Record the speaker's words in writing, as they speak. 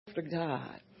after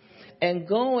God and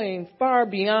going far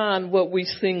beyond what we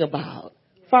sing about,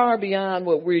 far beyond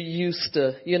what we're used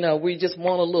to. We just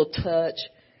want a little touch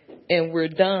and we're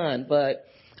done. But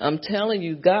I'm telling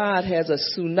you, God has a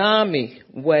tsunami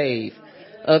wave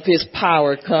of his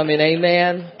power coming.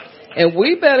 Amen. And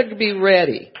we better be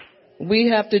ready. We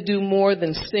have to do more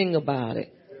than sing about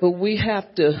it, but we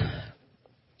have to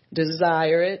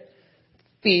desire it,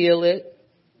 feel it,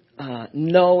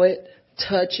 know it,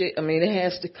 touch it. It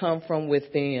has to come from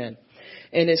within.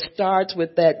 And it starts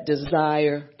with that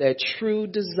desire, that true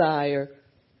desire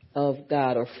of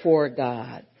God or for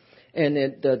God. And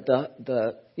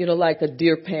like a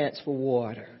deer pants for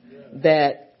water.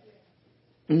 That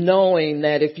knowing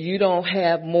that if you don't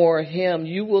have more of him,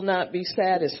 you will not be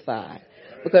satisfied.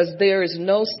 Because there is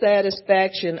no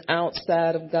satisfaction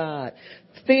outside of God.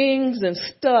 Things and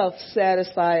stuff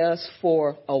satisfy us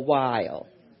for a while.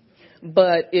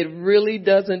 But it really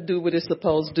doesn't do what it's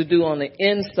supposed to do on the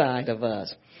inside of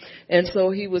us. And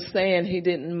so he was saying he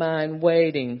didn't mind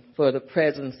waiting for the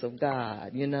presence of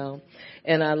God,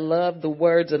 And I loved the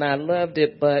words and I loved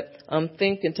it, but I'm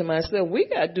thinking to myself, we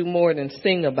got to do more than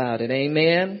sing about it.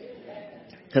 Amen.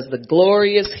 Because the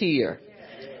glory is here.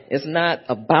 It's not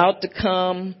about to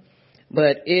come,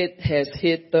 but it has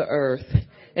hit the earth.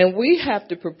 And we have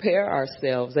to prepare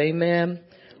ourselves. Amen.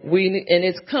 And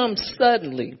it's come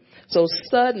suddenly. So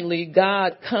suddenly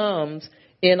God comes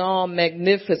in all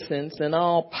magnificence and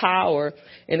all power.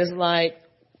 And it's like,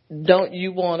 don't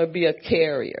you want to be a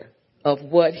carrier of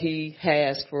what he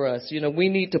has for us? We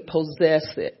need to possess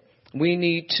it. We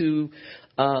need to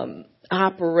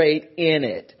operate in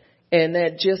it. And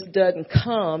that just doesn't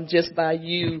come just by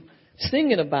you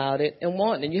singing about it and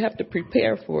wanting it. You have to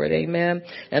prepare for it. Amen.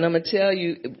 And I'm going to tell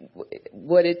you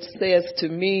what it says to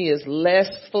me is less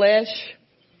flesh,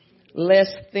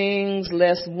 less things,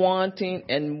 less wanting,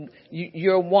 and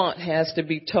your want has to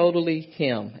be totally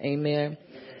him. Amen.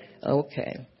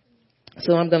 Okay.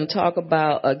 So I'm going to talk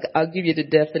about, I'll give you the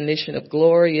definition of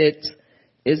glory.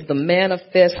 It's the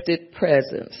manifested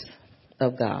presence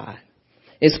of God.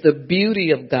 It's the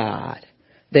beauty of God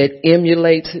that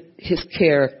emulates his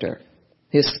character,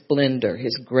 his splendor,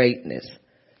 his greatness,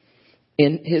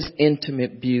 in his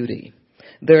intimate beauty.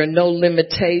 There are no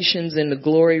limitations in the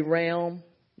glory realm.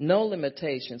 No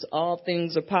limitations. All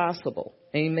things are possible.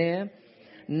 Amen.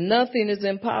 Nothing is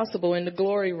impossible in the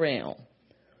glory realm.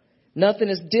 Nothing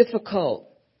is difficult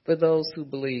for those who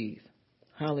believe.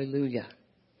 Hallelujah.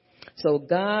 So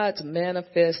God's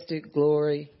manifested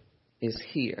glory is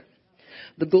here.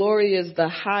 The glory is the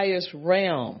highest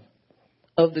realm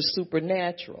of the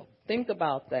supernatural. Think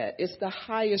about that. It's the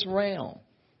highest realm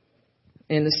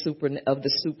of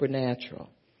the supernatural.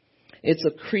 It's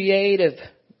a creative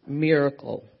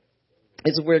miracle.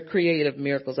 It's where creative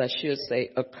miracles, I should say,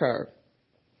 occur.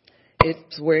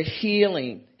 It's where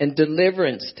healing and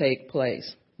deliverance take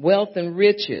place. Wealth and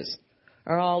riches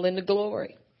are all in the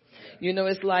glory.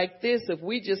 It's like this. If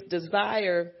we just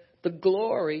desire the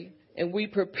glory and we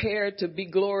prepare to be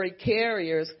glory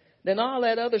carriers, then all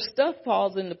that other stuff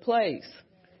falls into place.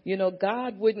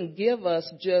 God wouldn't give us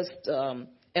just an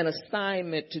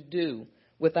assignment to do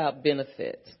without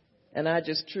benefits. And I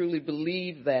just truly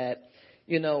believe that,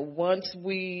 once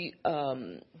we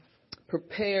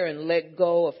prepare and let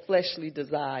go of fleshly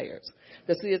desires,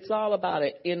 because see, it's all about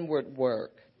an inward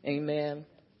work. Amen.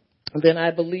 Then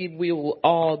I believe we will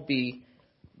all be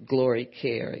glory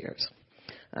carriers.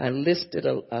 I listed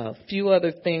a few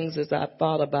other things as I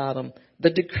thought about them. The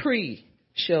decree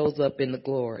shows up in the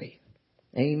glory.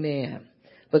 Amen.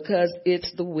 Because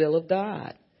it's the will of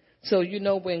God. So,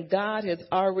 when God has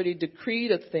already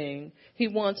decreed a thing, he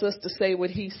wants us to say what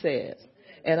he says.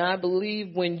 And I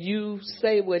believe when you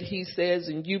say what he says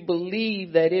and you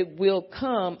believe that it will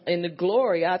come in the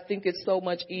glory, I think it's so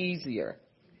much easier.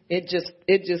 It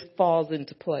just falls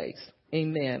into place.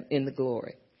 Amen. In the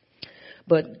glory.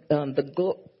 But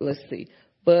let's see.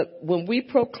 But when we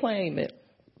proclaim it,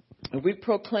 when we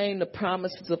proclaim the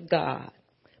promises of God,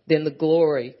 then the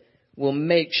glory will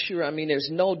make sure. There's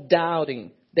no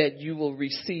doubting that you will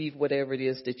receive whatever it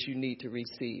is that you need to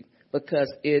receive,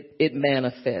 because it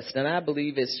manifests. And I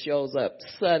believe it shows up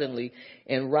suddenly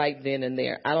and right then and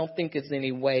there. I don't think it's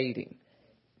any waiting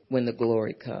when the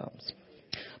glory comes.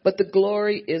 But the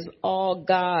glory is all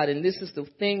God. And this is the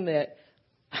thing that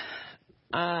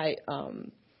I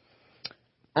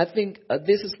think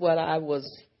this is what I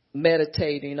was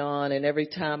meditating on. And every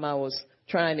time I was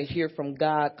trying to hear from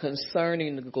God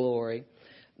concerning the glory,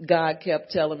 God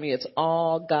kept telling me it's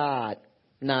all God,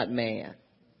 not man.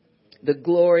 The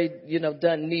glory,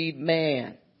 doesn't need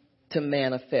man to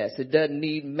manifest. It doesn't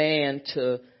need man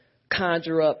to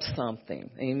conjure up something.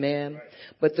 Amen.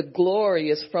 But the glory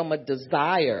is from a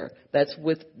desire that's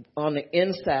on the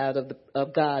inside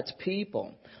of God's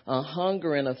people, a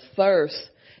hunger and a thirst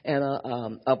and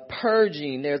a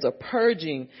purging. There's a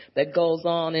purging that goes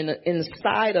on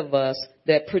inside of us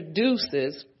that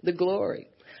produces the glory.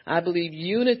 I believe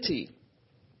unity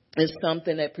is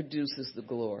something that produces the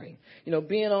glory.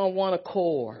 Being on one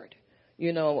accord,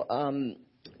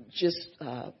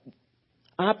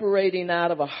 operating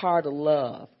out of a heart of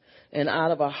love and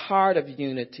out of a heart of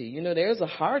unity. There's a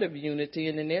heart of unity,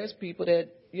 and then there's people that,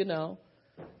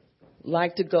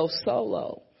 like to go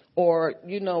solo. Or,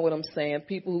 you know what I'm saying,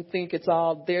 people who think it's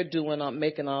all they're doing on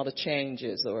making all the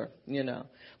changes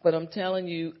But I'm telling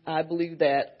you, I believe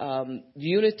that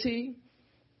unity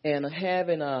and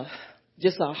having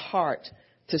just a heart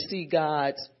to see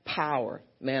God's power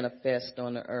manifest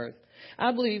on the earth,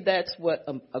 I believe that's what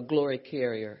a glory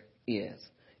carrier is,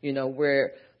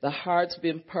 where the heart's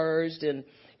been purged. And,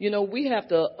 we have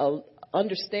to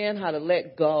understand how to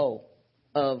let go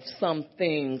of some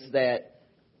things that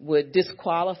would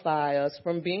disqualify us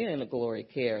from being a glory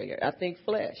carrier. I think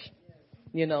flesh,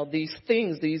 these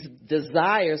things, these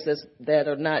desires that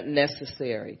are not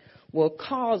necessary will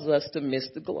cause us to miss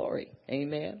the glory.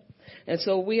 Amen. And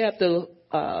so we have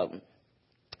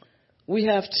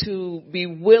to be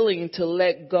willing to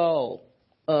let go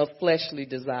of fleshly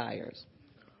desires.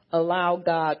 Allow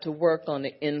God to work on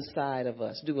the inside of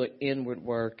us, do an inward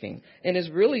working. And it's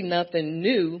really nothing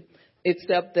new,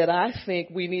 except that I think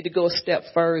we need to go a step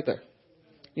further.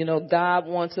 God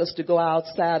wants us to go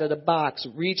outside of the box,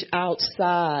 reach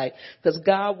outside, because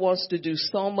God wants to do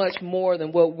so much more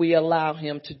than what we allow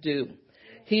him to do.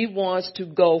 He wants to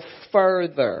go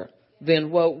further than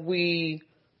what we're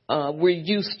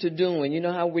used to doing. You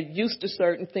know how we're used to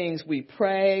certain things. We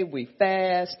pray, we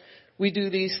fast, we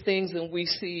do these things, and we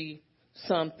see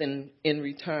something in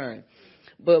return.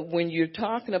 But when you're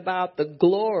talking about the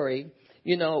glory,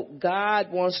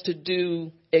 God wants to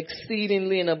do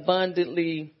exceedingly and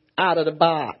abundantly out of the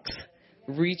box,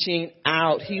 reaching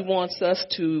out. He wants us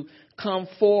to come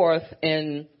forth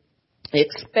and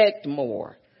expect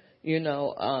more.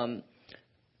 The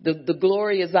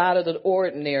glory is out of the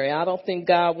ordinary. I don't think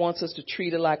God wants us to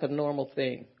treat it like a normal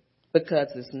thing, because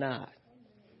it's not.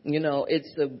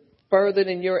 It's further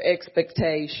than your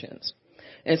expectations.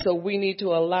 And so we need to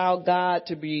allow God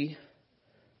to be,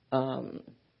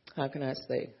 how can I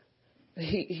say,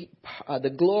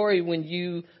 the glory. When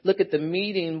you look at the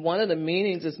meaning, one of the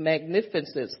meanings is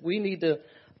magnificence. We need to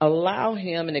allow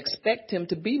him and expect him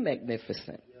to be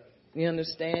magnificent. You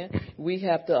understand? We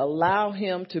have to allow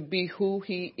him to be who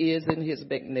he is in his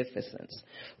magnificence.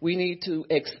 We need to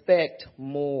expect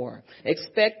more.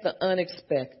 Expect the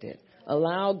unexpected.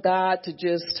 Allow God to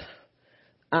just,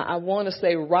 I want to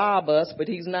say rob us, but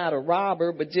he's not a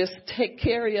robber, but just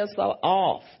carry us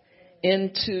off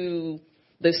into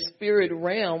the spirit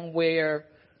realm where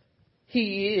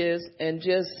he is, and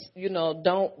just,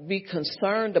 don't be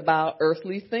concerned about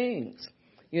earthly things.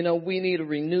 We need a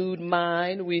renewed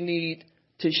mind. We need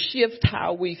to shift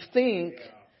how we think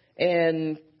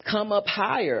and come up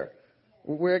higher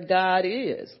where God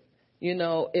is.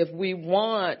 If we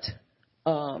want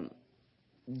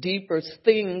deeper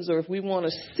things, or if we want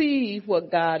to see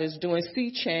what God is doing,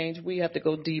 see change, we have to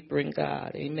go deeper in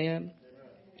God. Amen.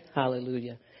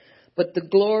 Hallelujah. But the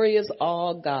glory is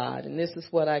all God. And this is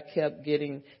what I kept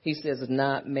getting. He says,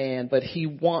 not man, but he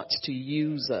wants to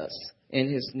use us in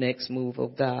his next move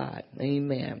of God.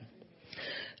 Amen.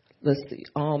 Let's see.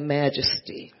 All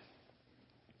majesty,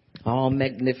 all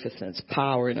magnificence,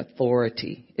 power, and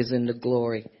authority is in the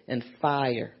glory, and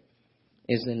fire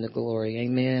is in the glory.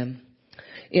 Amen.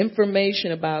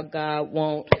 Information about God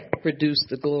won't produce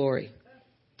the glory,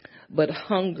 but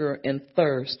hunger and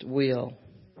thirst will.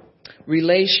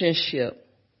 Relationship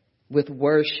with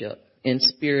worship in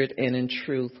spirit and in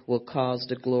truth will cause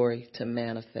the glory to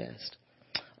manifest.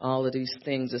 All of these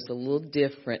things is a little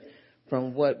different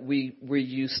from what we're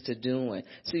used to doing.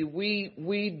 See,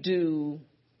 we do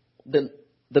the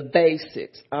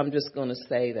basics. I'm just going to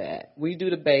say that. We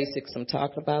do the basics. I'm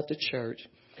talking about the church.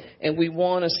 And we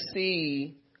want to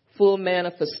see full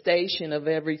manifestation of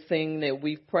everything that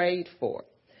we've prayed for.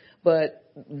 But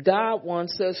God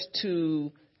wants us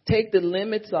to take the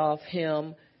limits off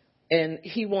him, and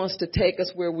he wants to take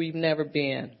us where we've never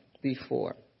been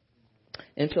before.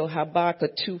 And so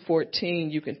Habakkuk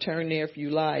 2:14, you can turn there if you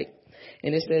like.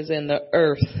 And it says, and the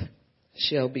earth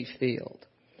shall be filled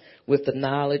with the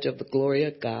knowledge of the glory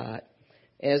of God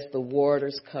as the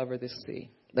waters cover the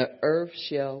sea. The earth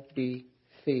shall be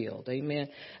filled. Amen.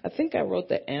 I think I wrote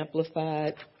the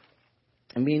Amplified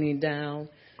meaning down.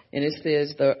 And it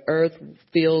says the earth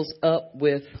fills up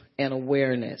with an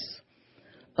awareness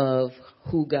of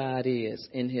who God is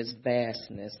in his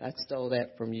vastness. I stole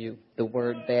that from you, the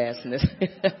word vastness.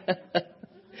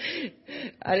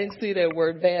 I didn't see that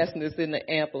word vastness in the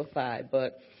Amplified,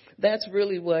 but that's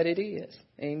really what it is.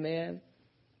 Amen.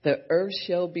 The earth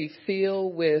shall be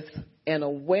filled with an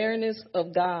awareness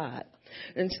of God.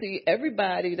 And see,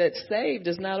 everybody that's saved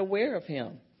is not aware of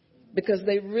him because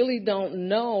they really don't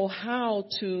know how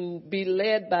to be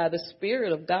led by the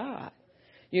Spirit of God.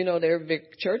 You know, their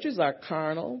churches are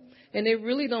carnal, and they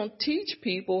really don't teach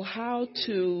people how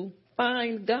to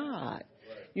find God.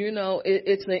 You know,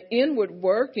 it's an inward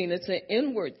working, it's an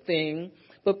inward thing,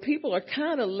 but people are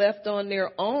kind of left on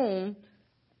their own,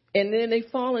 and then they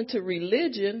fall into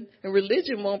religion, and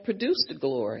religion won't produce the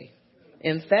glory.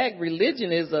 In fact,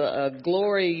 religion is a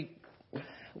glory,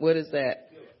 what is that?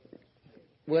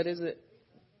 What is it?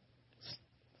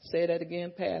 Say that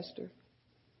again, Pastor.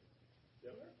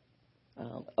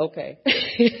 Okay.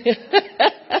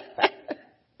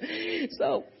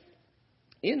 So,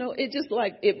 you know, it just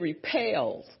like it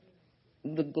repels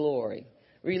the glory.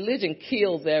 Religion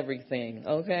kills everything,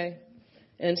 okay?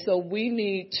 And so we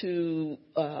need to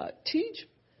teach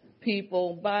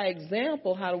people by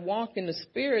example how to walk in the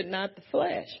Spirit, not the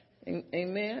flesh.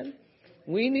 Amen?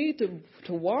 We need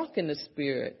to walk in the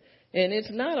Spirit. And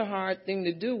it's not a hard thing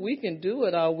to do. We can do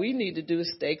it. All we need to do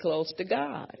is stay close to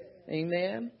God.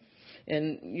 Amen?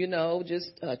 And, you know, just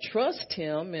trust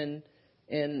him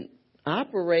and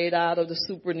operate out of the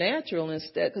supernatural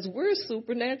instead, because we're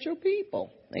supernatural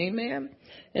people. Amen.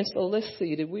 And so let's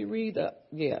see. Did we read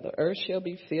the earth shall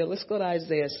be filled. Let's go to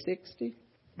Isaiah 60.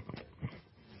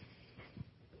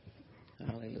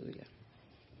 Hallelujah.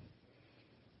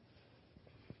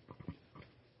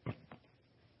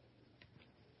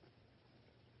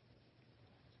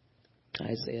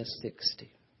 Isaiah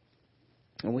 60.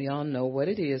 And we all know what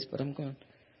it is, but I'm going to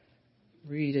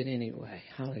read it anyway.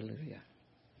 Hallelujah.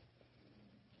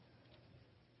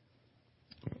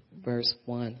 Verse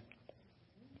 1.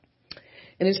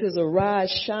 And it says,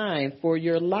 arise, shine, for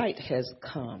your light has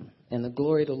come, and the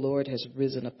glory of the Lord has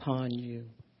risen upon you.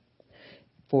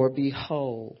 For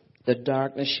behold, the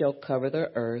darkness shall cover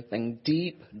the earth, and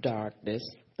deep darkness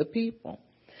the people.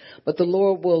 But the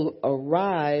Lord will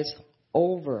arise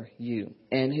over you,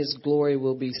 and his glory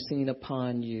will be seen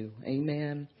upon you.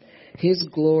 Amen. His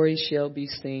glory shall be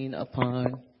seen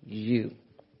upon you.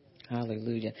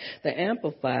 Hallelujah. The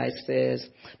Amplified says,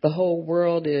 the whole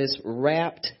world is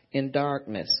wrapped in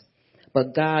darkness,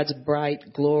 but God's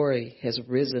bright glory has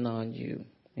risen on you.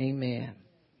 Amen.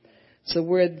 So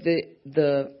where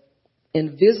the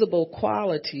invisible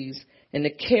qualities and the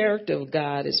character of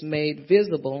God is made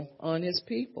visible on his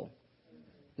people.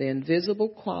 The invisible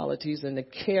qualities and the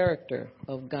character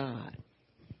of God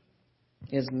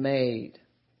is made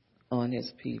on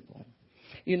his people.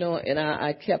 You know, and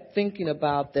I kept thinking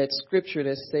about that scripture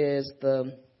that says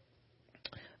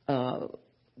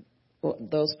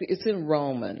it's in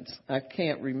Romans. I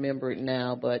can't remember it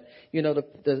now, but you know,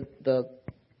 the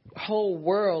whole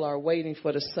world are waiting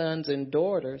for the sons and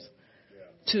daughters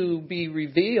to be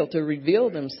revealed, to reveal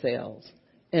themselves.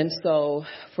 And so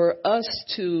for us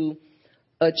to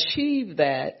achieve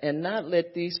that and not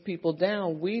let these people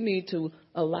down, we need to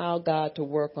allow God to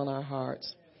work on our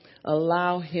hearts.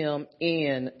 Allow him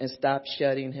in and stop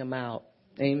shutting him out.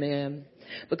 Amen.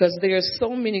 Because there's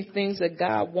so many things that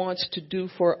God wants to do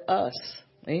for us.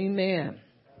 Amen.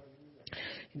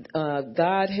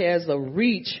 God has a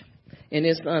reach, and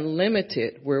it's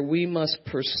unlimited, where we must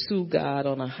pursue God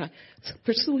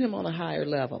pursue him on a higher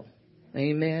level.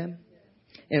 Amen.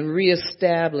 And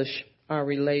reestablish our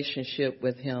relationship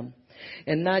with him.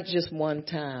 And not just one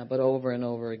time, but over and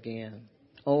over again.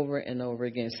 Over and over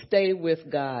again. Stay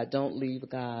with God. Don't leave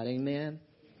God. Amen.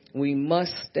 We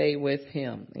must stay with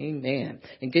him. Amen.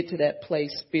 And get to that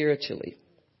place spiritually.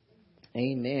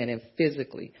 Amen. And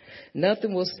physically.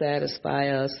 Nothing will satisfy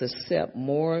us except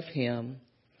more of him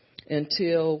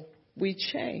until we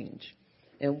change.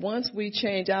 And once we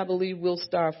change, I believe we'll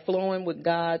start flowing with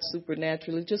God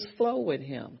supernaturally. Just flow with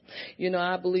him. You know,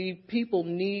 I believe people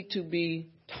need to be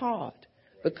taught,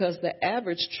 because the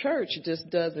average church just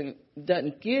doesn't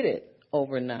get it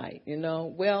overnight, you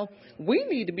know. Well, we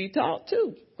need to be taught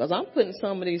too, because I'm putting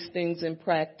some of these things in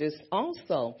practice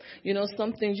also. You know,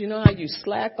 some things, you know how you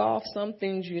slack off, some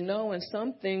things you know, and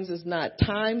some things is not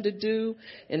time to do,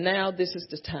 and now this is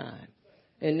the time.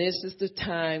 And this is the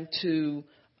time to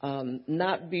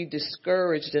not be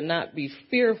discouraged and not be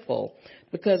fearful,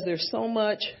 because there's so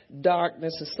much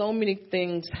darkness and so many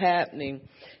things happening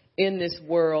in this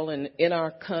world and in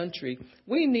our country,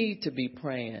 we need to be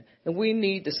praying, and we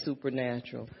need the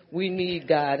supernatural. We need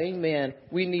God. Amen.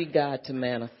 We need God to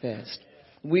manifest.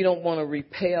 We don't want to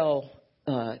repel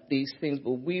these things,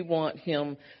 but we want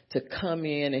him to come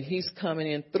in, and he's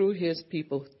coming in through his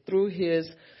people, through his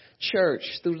church,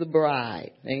 through the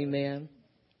bride. Amen.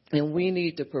 And we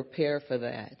need to prepare for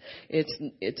that.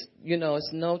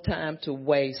 It's no time to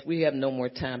waste. We have no more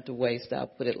time to waste. I'll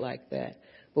put it like that.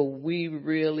 But we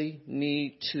really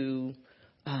need to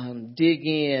dig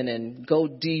in and go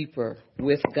deeper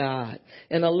with God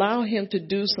and allow him to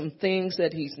do some things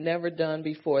that he's never done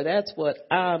before. That's what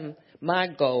my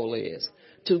goal is,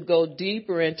 to go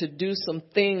deeper and to do some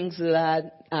things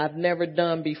that I've never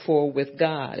done before with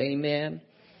God. Amen.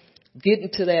 Getting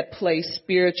to that place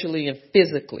spiritually and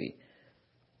physically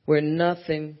where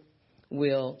nothing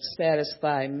will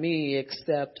satisfy me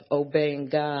except obeying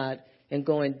God and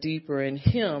going deeper in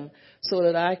him so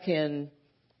that I can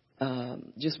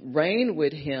just reign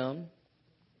with him.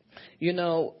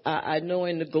 I know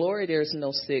in the glory there's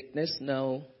no sickness,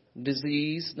 no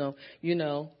disease,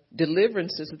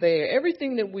 deliverance is there.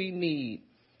 Everything that we need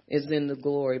is in the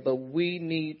glory, but we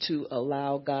need to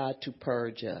allow God to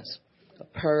purge us.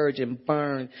 Purge and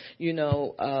burn.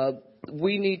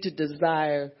 We need to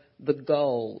desire the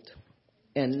gold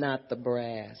and not the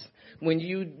brass.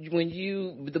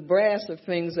 The brass are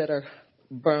things that are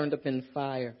burned up in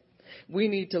fire. We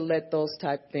need to let those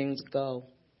type things go.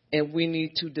 And we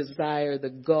need to desire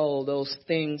the gold, those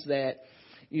things that,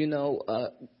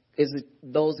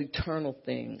 those eternal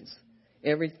things.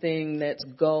 Everything that's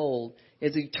gold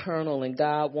is eternal, and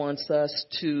God wants us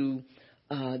to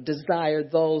desire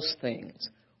those things,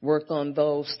 work on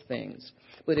those things.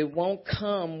 But it won't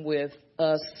come with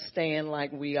us staying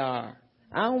like we are.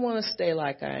 I don't want to stay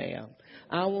like I am.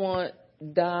 I want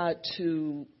God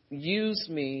to use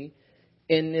me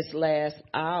in this last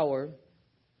hour.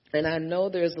 And I know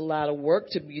there's a lot of work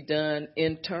to be done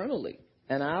internally.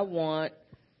 And I want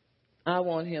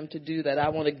him to do that. I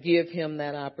want to give him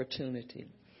that opportunity.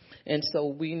 And so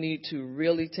we need to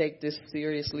really take this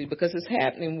seriously because it's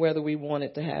happening whether we want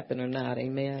it to happen or not.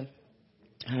 Amen.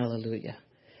 Hallelujah.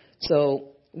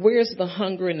 So where's the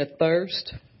hunger and the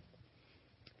thirst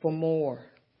for more?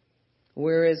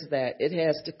 Where is that? It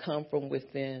has to come from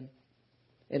within.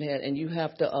 And you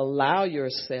have to allow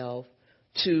yourself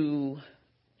to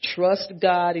trust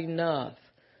God enough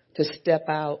to step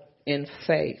out in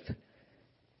faith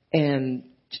and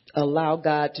allow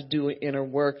God to do an inner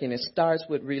work. And it starts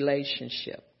with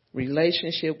relationship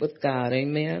with God.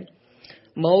 Amen.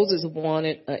 Moses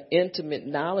wanted an intimate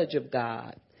knowledge of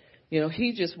God.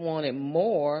 He just wanted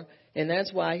more. And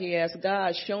that's why he asked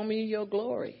God, show me your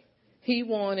glory. He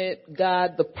wanted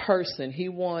God, the person. He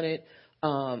wanted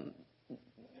that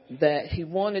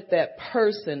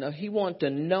person, or he wanted to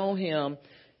know him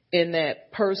in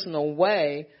that personal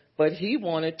way, but he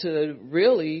wanted to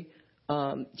really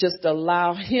just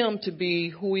allow him to be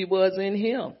who he was in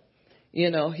him.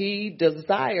 He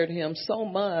desired him so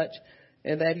much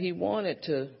and that he wanted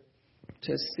to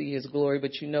see his glory,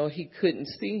 but he couldn't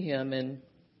see him and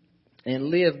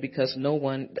live because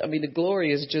the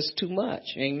glory is just too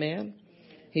much. Amen.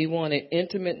 He wanted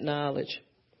intimate knowledge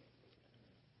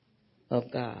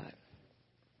of God.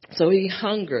 So he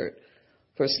hungered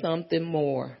for something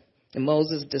more. And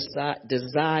Moses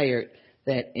desired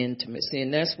that intimacy.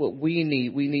 And that's what we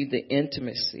need. We need the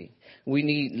intimacy. We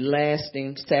need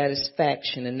lasting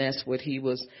satisfaction. And that's what he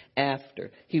was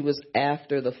after. He was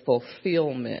after the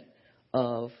fulfillment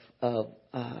of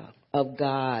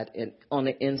God and on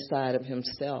the inside of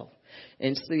himself.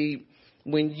 And see,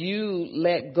 when you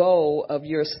let go of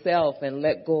yourself and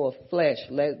let go of flesh,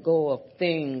 let go of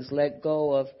things, let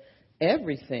go of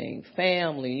everything,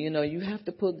 family, you have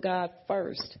to put God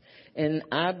first. And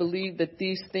I believe that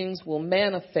these things will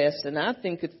manifest. And I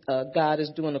think God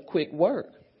is doing a quick work.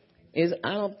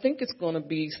 I don't think it's going to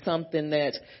be something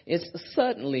it's a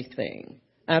suddenly thing.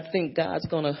 I think God's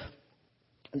going to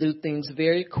do things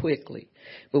very quickly,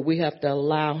 but we have to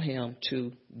allow him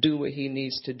to do what he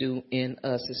needs to do in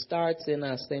us. It starts in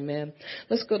us. Amen.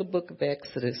 Let's go to the book of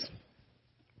Exodus.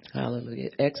 Hallelujah.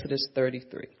 Exodus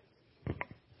 33.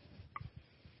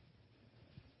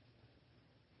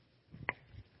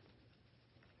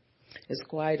 It's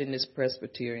quiet in this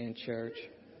Presbyterian church.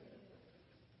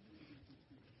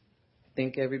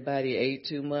 Think everybody ate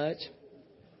too much?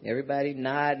 Everybody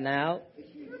nodding out?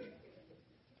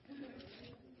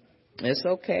 It's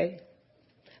okay.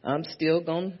 I'm still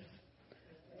going to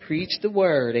preach the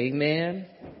word. Amen.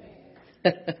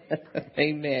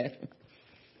 Amen.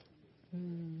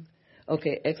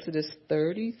 Okay, Exodus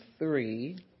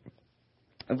 33,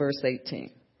 verse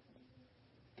 18.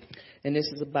 And this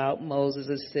is about Moses.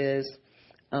 It says,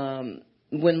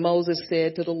 when Moses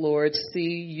said to the Lord,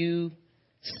 see, you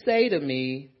say to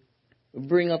me,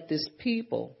 bring up this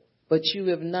people, but you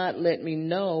have not let me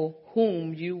know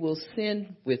whom you will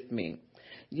send with me.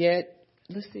 Yet,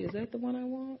 let's see, is that the one I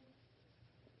want?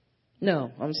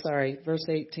 No, I'm sorry. Verse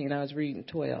 18, I was reading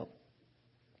 12.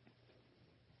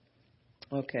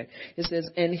 Okay. It says,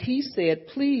 and he said,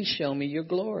 please show me your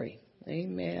glory.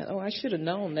 Amen. Oh, I should have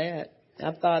known that.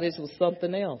 I thought this was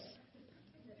something else.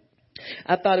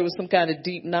 I thought it was some kind of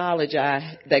deep knowledge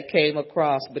that came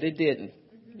across, but it didn't.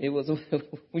 It was,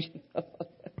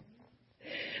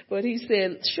 but he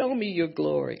said, show me your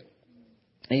glory.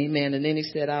 Amen. And then he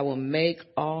said, I will make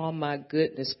all my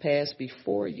goodness pass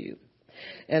before you,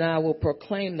 and I will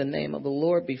proclaim the name of the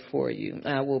Lord before you.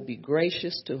 I will be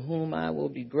gracious to whom I will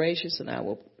be gracious, and I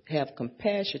will have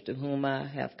compassion to whom I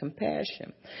have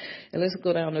compassion. And let's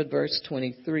go down to verse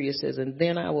 23. It says, and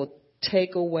then I will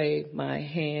take away my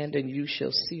hand, and you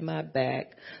shall see my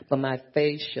back, but my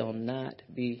face shall not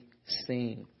be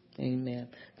seen. Amen.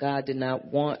 God did not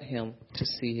want him to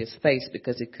see his face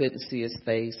because he couldn't see his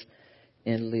face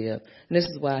and live. And this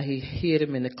is why he hid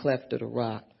him in the cleft of the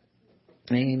rock.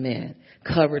 Amen.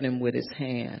 Covered him with his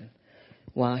hand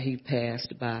while he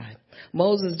passed by.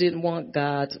 Moses didn't want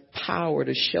God's power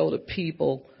to show the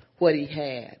people what he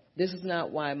had. This is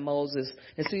not why Moses,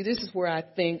 and see, this is where I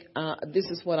think, this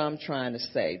is what I'm trying to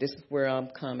say. This is where I'm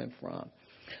coming from.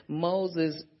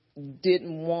 Moses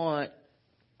didn't want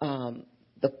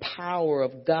the power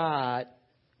of God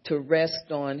to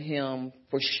rest on him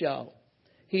for show.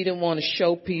 He didn't want to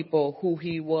show people who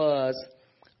he was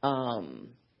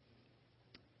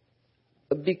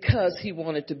because he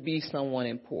wanted to be someone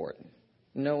important.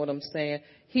 You know what I'm saying?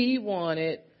 He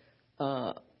wanted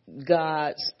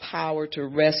God's power to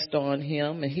rest on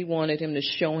him, and he wanted him to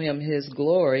show him his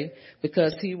glory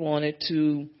because he wanted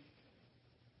to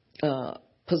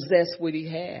possess what he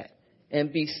had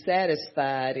and be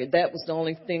satisfied. That was the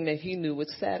only thing that he knew would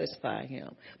satisfy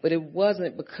him. But it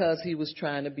wasn't because he was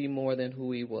trying to be more than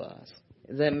who he was.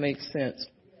 Does that make sense?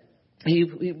 He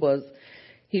was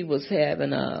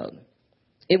having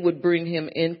it would bring him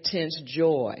intense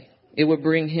joy. It would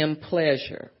bring him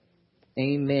pleasure.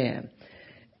 Amen.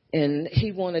 And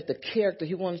he wanted the character.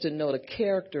 He wanted to know the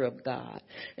character of God.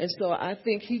 And so I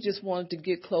think he just wanted to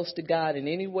get close to God in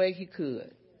any way he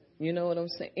could. You know what I'm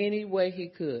saying? Any way he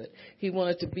could. He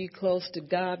wanted to be close to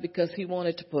God because he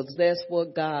wanted to possess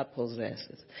what God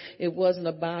possesses. It wasn't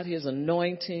about his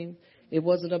anointing. It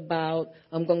wasn't about,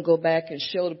 I'm going to go back and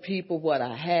show the people what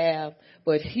I have.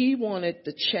 But he wanted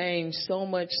to change so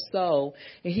much so,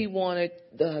 and he wanted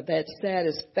that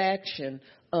satisfaction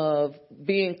of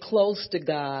being close to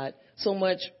God so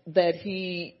much that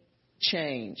he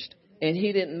changed. And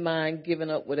he didn't mind giving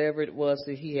up whatever it was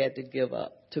that he had to give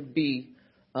up to be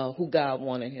who God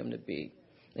wanted him to be.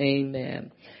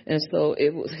 Amen. And so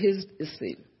it was his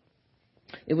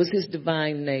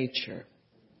divine nature,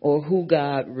 or who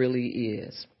God really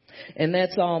is. And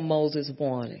that's all Moses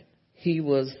wanted. He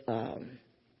was,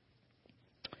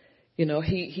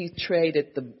 he traded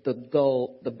the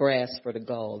gold, the brass for the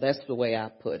gold. That's the way I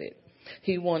put it.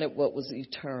 He wanted what was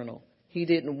eternal. He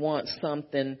didn't want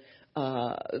something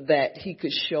that he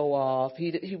could show off.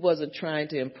 He wasn't trying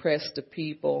to impress the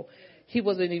people. He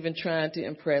wasn't even trying to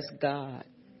impress God.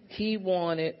 He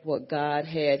wanted what God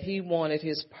had. He wanted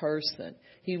his person.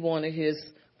 He wanted his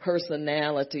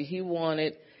personality. He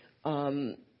wanted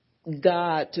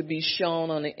God to be shown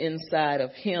on the inside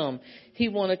of him. He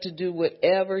wanted to do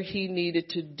whatever he needed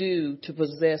to do to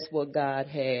possess what God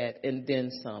had and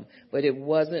then some. But it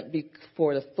wasn't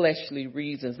for the fleshly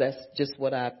reasons. That's just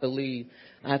what I believe.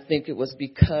 I think it was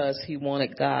because he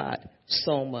wanted God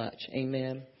so much.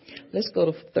 Amen. Let's go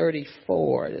to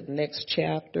 34, the next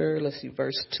chapter. Let's see,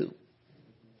 verse 2.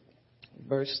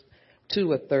 Verse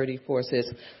 2 of 34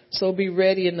 says, so be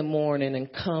ready in the morning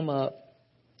and come up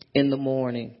in the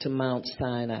morning to Mount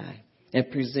Sinai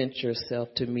and present yourself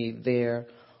to me there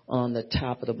on the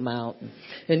top of the mountain.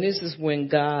 And this is when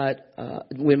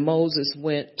when Moses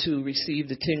went to receive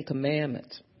the 10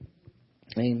 Commandments.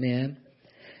 Amen.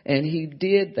 And he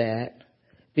did that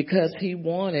because he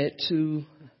wanted to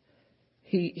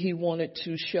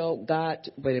show God,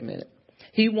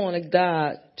 he wanted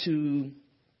God to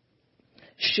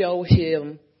show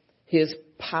him his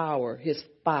power, his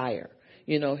fire.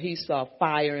 You know, he saw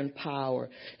fire and power.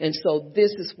 And so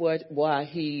this is why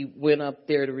he went up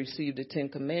there to receive the 10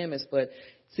 Commandments. But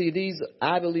see,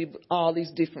 I believe all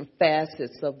these different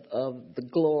facets of the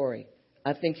glory.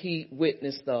 I think he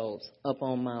witnessed those up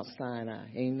on Mount Sinai.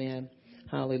 Amen.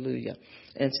 Hallelujah.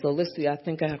 And so let's see, I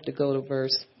think I have to go to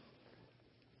verse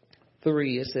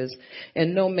 3, it says,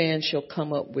 and no man shall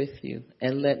come up with you,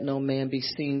 and let no man be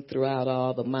seen throughout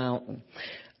all the mountain.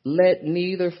 Let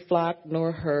neither flock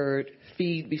nor herd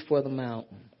feed before the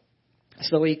mountain.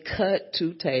 So he cut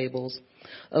 2 tables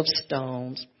of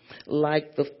stones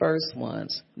like the first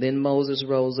ones. Then Moses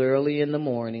rose early in the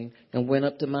morning and went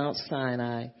up to Mount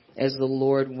Sinai as the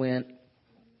Lord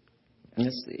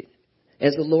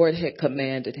had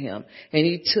commanded him. And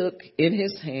he took in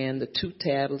his hand the 2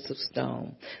 tablets of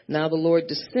stone. Now the Lord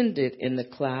descended in the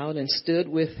cloud and stood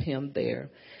with him there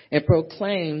and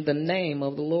proclaimed the name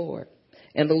of the Lord.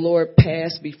 And the Lord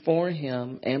passed before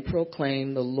him and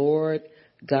proclaimed, the Lord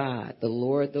God, the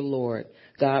Lord,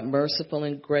 God merciful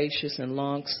and gracious and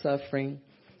long-suffering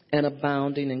and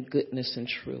abounding in goodness and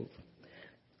truth,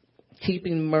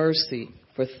 keeping mercy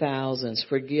for thousands,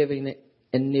 forgiving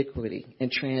iniquity and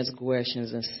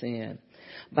transgressions and sin,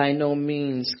 by no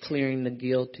means clearing the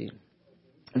guilty,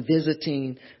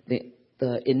 visiting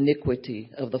the iniquity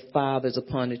of the fathers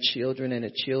upon the children and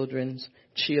the children's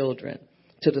children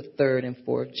to the 3rd and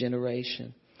 4th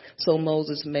generation. So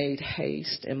Moses made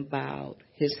haste and bowed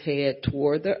his head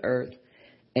toward the earth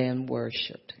and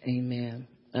worshiped. Amen.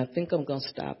 I think I'm going to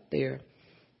stop there.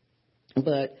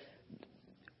 But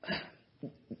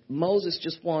Moses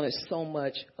just wanted so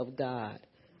much of God.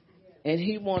 And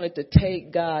he wanted to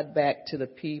take God back to the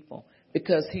people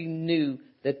because he knew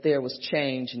that there was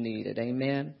change needed.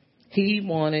 Amen. He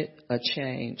wanted a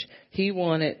change. He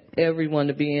wanted everyone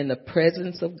to be in the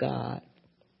presence of God,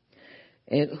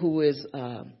 and who is,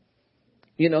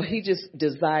 he just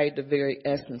desired the very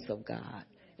essence of God.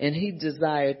 And he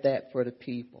desired that for the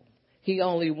people. He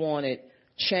only wanted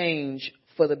change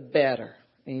for the better.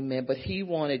 Amen. But he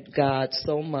wanted God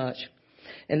so much.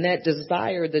 And that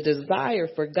desire, the desire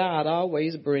for God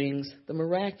always brings the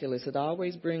miraculous. It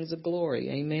always brings the glory.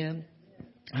 Amen.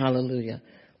 Hallelujah.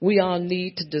 We all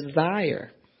need to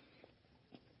desire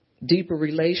deeper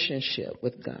relationship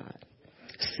with God.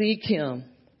 Seek him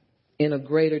in a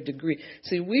greater degree.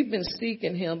 See, we've been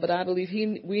seeking him, but I believe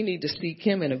we need to seek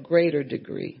him in a greater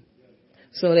degree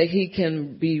so that he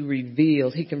can be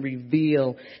revealed. He can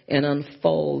reveal and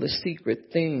unfold the secret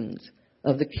things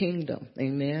of the kingdom.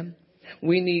 Amen.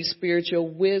 We need spiritual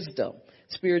wisdom.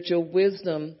 Spiritual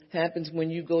wisdom happens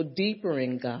when you go deeper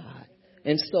in God.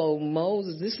 And so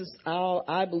Moses, this is all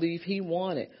I believe he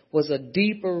wanted, was a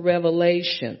deeper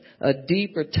revelation, a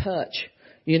deeper touch.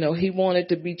 He wanted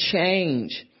to be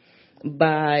changed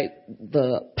by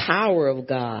the power of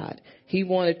God. He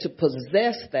wanted to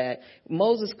possess that.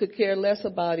 Moses could care less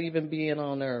about even being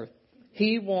on earth.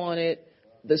 He wanted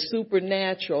the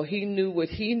supernatural. He knew what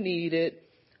he needed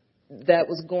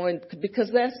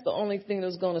because that's the only thing that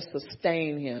was going to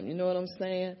sustain him. You know what I'm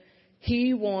saying?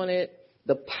 He wanted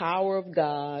the power of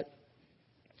God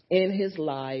in his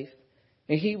life,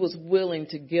 and he was willing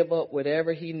to give up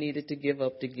whatever he needed to give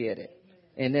up to get it.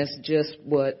 And that's just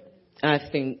what I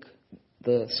think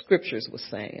the scriptures were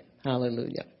saying.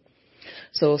 Hallelujah.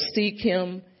 So seek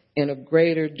him in a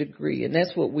greater degree. And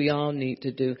that's what we all need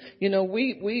to do.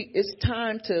 It's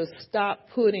time to stop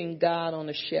putting God on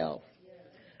the shelf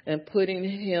and putting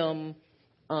him,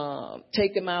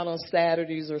 take him out on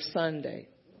Saturdays or Sunday.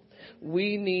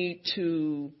 We need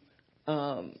to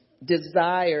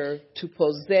desire to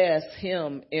possess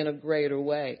him in a greater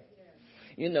way.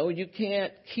 You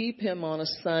can't keep him on a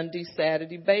Sunday,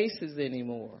 Saturday basis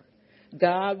anymore.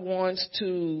 God wants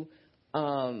to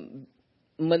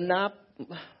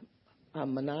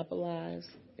monopolize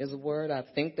is a word. I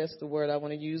think that's the word I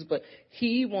want to use. But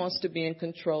he wants to be in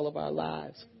control of our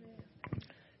lives.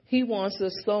 He wants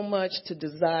us so much to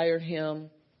desire him,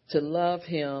 to love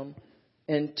him,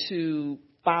 and to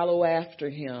follow after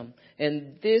him.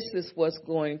 And this is what's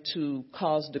going to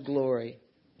cause the glory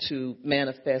to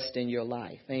manifest in your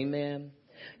life. Amen.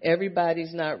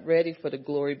 Everybody's not ready for the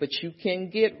glory, but you can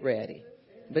get ready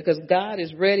because God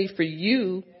is ready for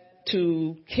you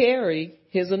to carry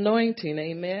his anointing.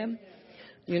 Amen.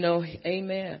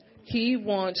 Amen. He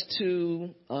wants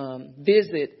to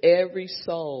visit every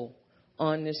soul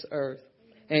on this earth,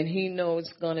 and he knows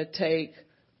it's going to take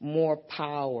more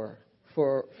power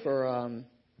for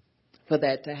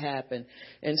that to happen.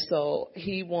 And so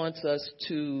he wants us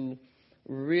to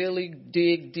really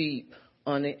dig deep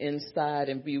on the inside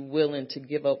and be willing to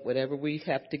give up whatever we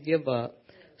have to give up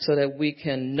so that we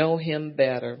can know him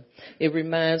better. It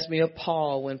reminds me of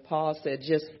Paul when Paul said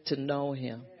just to know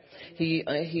him.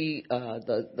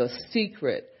 The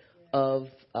secret of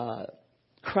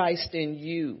Christ in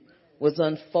you was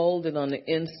unfolded on the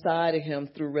inside of him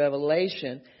through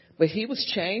revelation, but he was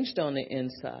changed on the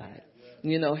inside.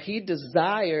 He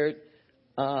desired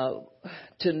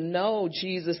to know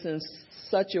Jesus in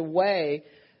such a way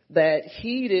that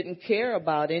he didn't care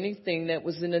about anything that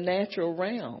was in the natural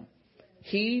realm.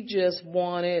 He just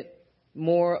wanted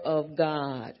more of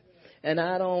God. And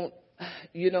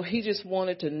he just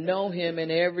wanted to know him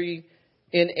in every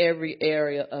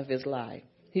area of his life.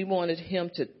 He wanted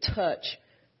him to touch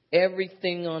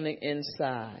everything on the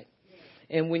inside.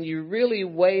 And when you really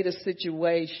weigh the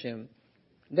situation,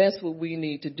 that's what we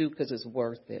need to do, because it's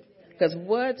worth it. Because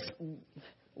what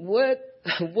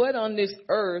on this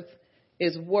earth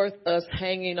is worth us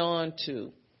hanging on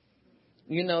to?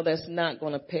 That's not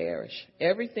going to perish.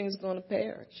 Everything's going to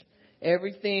perish.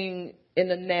 Everything in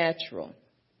the natural.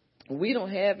 We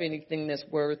don't have anything that's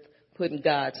worth putting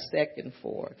God second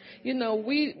for.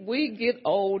 We get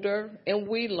older and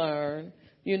we learn.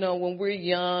 When we're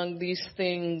young, these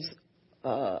things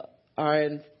are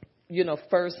in,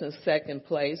 first and second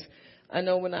place. I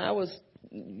know when I was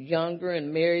younger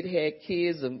and married, had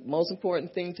kids, the most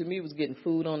important thing to me was getting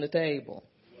food on the table,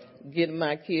 getting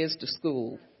my kids to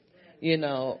school,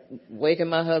 waking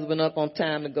my husband up on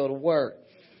time to go to work.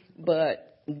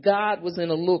 But God was in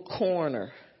a little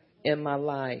corner in my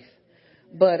life.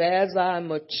 But as I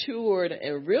matured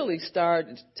and really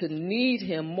started to need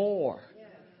him more,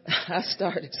 I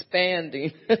started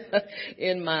expanding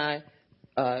in my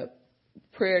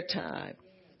prayer time,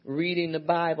 reading the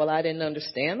Bible. I didn't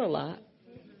understand a lot,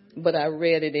 but I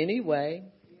read it anyway,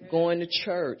 going to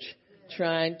church,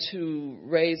 trying to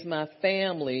raise my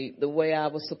family the way I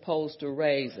was supposed to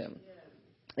raise them.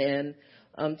 And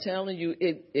I'm telling you,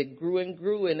 it grew and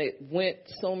grew, and it went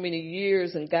so many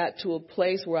years and got to a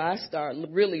place where I started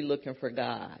really looking for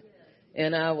God.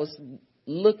 And I was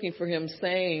looking for him,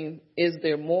 saying, is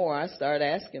there more? I started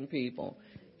asking people,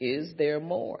 is there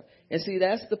more? And see,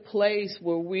 that's the place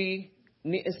where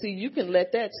you can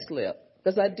let that slip.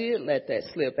 Because I did let that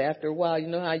slip. After a while, you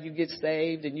know how you get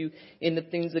saved and you in the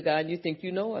things of God and you think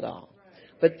you know it all.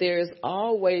 But there's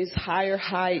always higher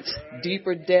heights,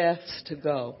 deeper depths to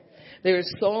go.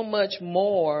 There's so much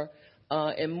more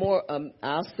and more,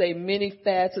 I'll say many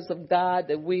facets of God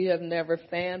that we have never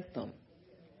fathomed.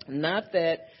 Not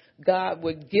that God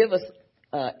would give us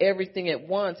everything at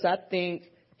once. I think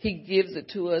he gives it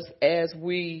to us as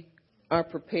we are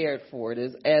prepared for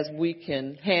it, as we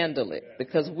can handle it.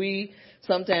 Because we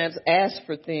sometimes ask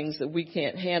for things that we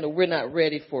can't handle. We're not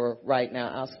ready for right now,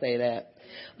 I'll say that.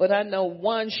 But I know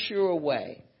one sure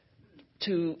way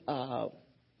to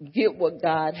get what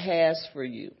God has for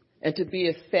you and to be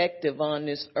effective on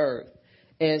this earth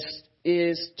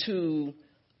is to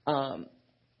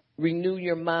renew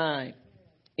your mind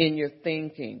in your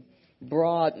thinking,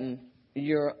 broaden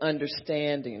your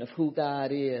understanding of who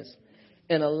God is,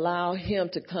 and allow him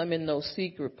to come in those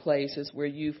secret places where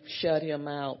you've shut him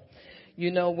out.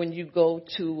 When you go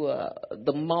to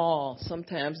the mall,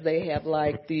 sometimes they have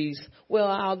like these,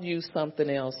 I'll use something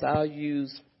else. I'll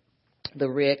use the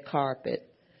red carpet.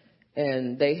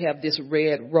 And they have this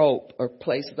red rope, or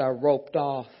places are roped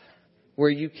off where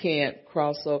you can't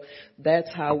cross. So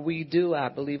that's how we do, I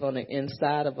believe, on the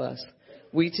inside of us.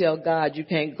 We tell God, you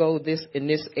can't go in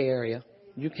this area.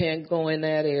 You can't go in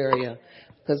that area,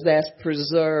 because that's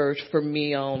preserved for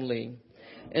me only.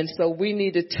 And so we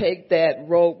need to take that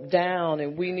rope down,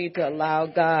 and we need to allow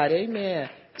God, amen,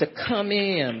 to come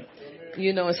in,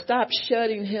 and stop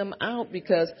shutting him out,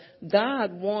 because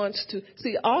God wants to.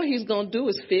 See, all he's going to do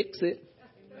is fix it.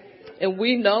 And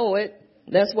we know it.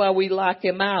 That's why we lock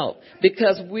him out,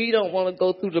 because we don't want to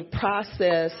go through the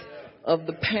process of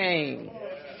the pain.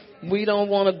 We don't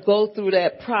want to go through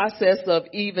that process of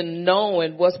even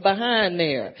knowing what's behind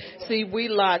there. See, we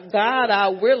lock God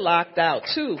out. We're locked out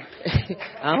too.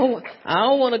 I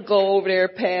don't want to go over there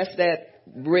past that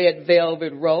red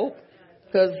velvet rope,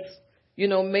 because,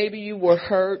 maybe you were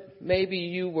hurt. Maybe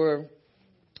you were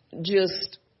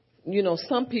just,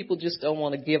 some people just don't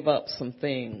want to give up some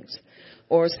things.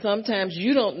 Or sometimes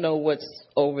you don't know what's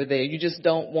over there. You just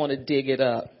don't want to dig it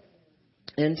up.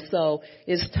 And so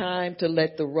it's time to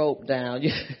let the rope down.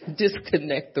 You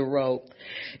disconnect the rope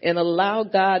and allow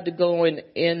God to go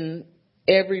in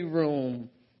every room.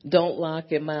 Don't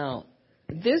lock him out.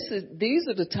 These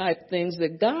are the type of things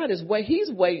that God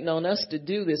he's waiting on us to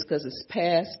do this, because it's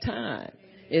past time.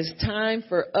 It's time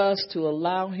for us to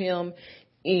allow him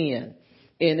in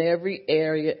every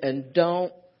area, and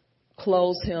don't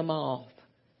close him off.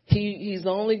 He's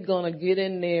only going to get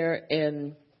in there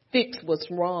and fix what's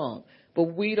wrong.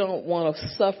 But we don't want to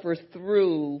suffer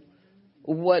through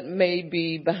what may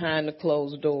be behind the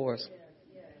closed doors.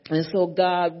 And so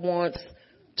God wants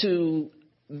to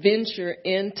venture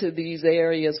into these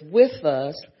areas with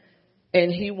us,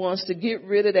 and he wants to get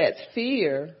rid of that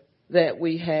fear that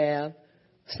we have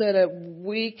so that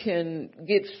we can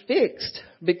get fixed,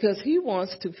 because he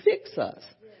wants to fix us.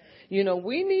 You know,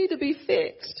 we need to be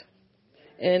fixed.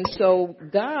 And so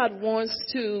God wants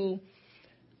to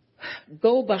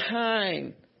go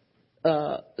behind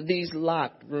these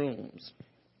locked rooms,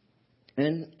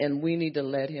 and we need to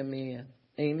let him in.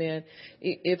 Amen.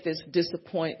 If it's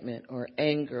disappointment or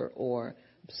anger or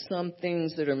some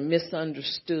things that are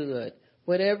misunderstood,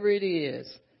 whatever it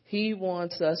is, he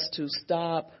wants us to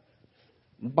stop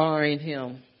barring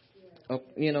him.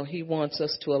 You know, he wants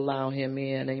us to allow him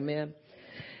in. Amen.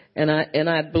 And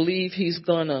I believe he's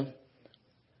gonna,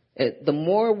 the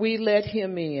more we let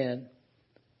him in,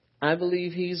 I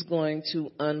believe he's going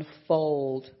to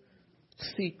unfold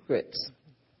secrets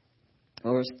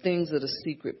or things at a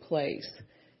secret place.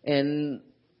 And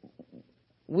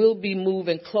we'll be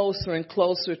moving closer and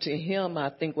closer to him,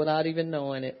 I think, without even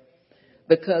knowing it,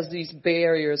 because these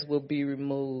barriers will be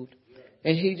removed.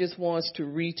 And he just wants to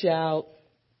reach out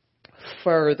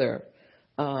further.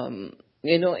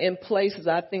 You know, in places,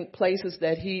 I think places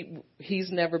that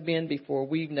he's never been before,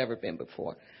 we've never been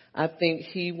before. I think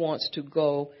he wants to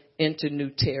go into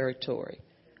new territory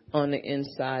on the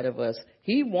inside of us.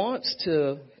 He wants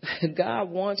to, God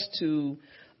wants to,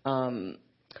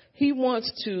 he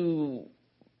wants to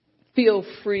feel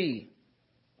free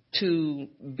to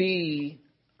be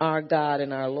our God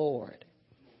and our Lord.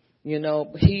 You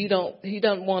know, he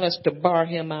doesn't want us to bar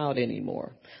him out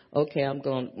anymore. Okay, I'm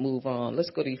going to move on.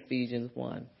 Let's go to Ephesians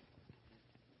 1.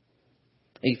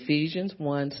 Ephesians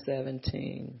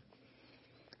 1:17.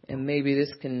 And maybe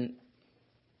this can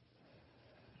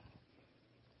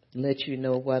let you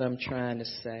know what I'm trying to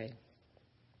say.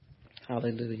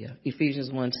 Hallelujah. Ephesians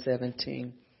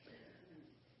 1:17.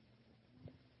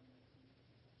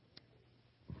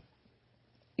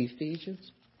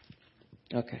 Ephesians?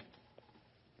 Okay.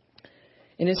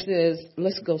 And it says,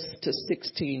 let's go to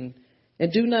 16.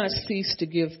 And do not cease to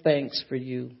give thanks for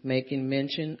you, making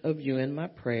mention of you in my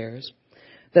prayers,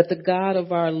 that the God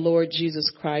of our Lord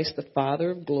Jesus Christ, the Father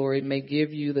of glory, may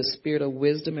give you the spirit of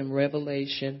wisdom and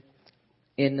revelation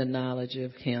in the knowledge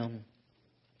of him.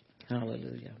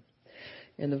 Hallelujah.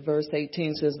 And the verse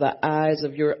 18 says, the eyes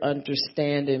of your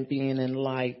understanding being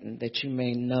enlightened, that you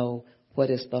may know what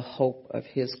is the hope of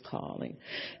his calling.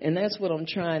 And that's what I'm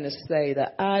trying to say.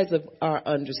 The eyes of our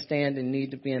understanding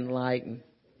need to be enlightened,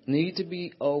 need to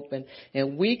be open.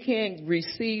 And we can't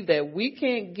receive that. We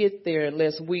can't get there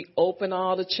unless we open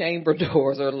all the chamber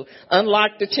doors or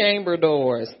unlock the chamber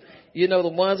doors. You know, the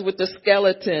ones with the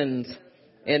skeletons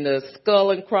and the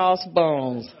skull and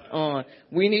crossbones on.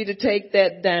 We need to take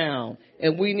that down,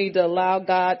 and we need to allow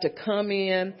God to come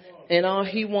in, and all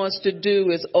he wants to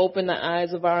do is open the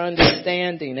eyes of our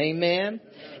understanding. Amen.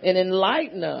 And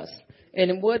enlighten us.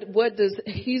 And what does,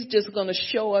 he's just going to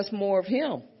show us more of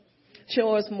him.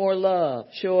 Show us more love.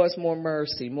 Show us more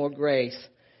mercy, more grace.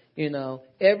 You know,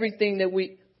 everything that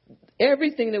we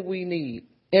need,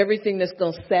 everything that's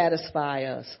going to satisfy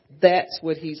us. That's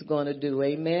what he's going to do.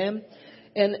 Amen.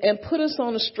 And put us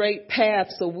on a straight path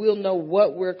so we'll know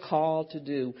what we're called to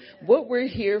do, what we're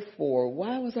here for.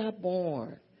 Why was I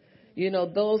born? You know,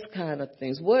 those kind of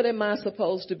things. What am I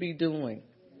supposed to be doing?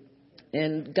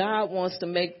 And God wants to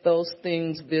make those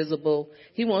things visible.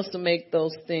 He wants to make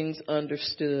those things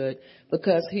understood,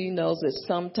 because he knows that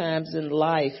sometimes in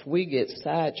life we get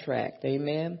sidetracked.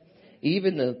 Amen.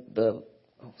 Even the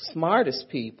smartest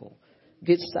people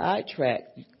get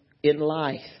sidetracked in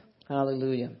life.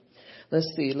 Hallelujah.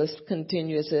 Let's see. Let's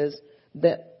continue. It says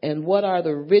that, and what are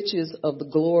the riches of the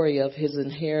glory of his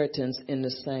inheritance in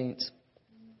the saints?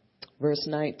 Verse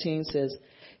 19 says,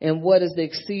 and what is the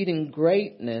exceeding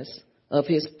greatness of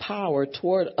his power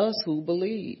toward us who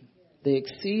believe? The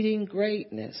exceeding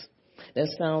greatness. That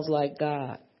sounds like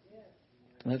God.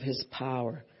 Of his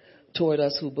power toward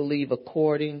us who believe,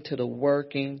 according to the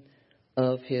working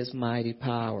of his mighty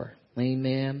power.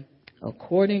 Amen.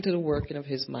 According to the working of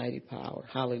his mighty power.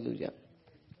 Hallelujah.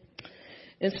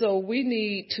 And so we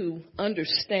need to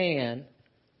understand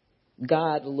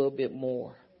God a little bit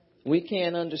more. We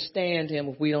can't understand him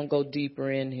if we don't go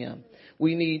deeper in him.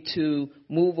 We need to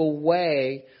move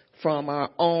away from our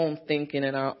own thinking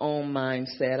and our own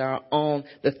mindset,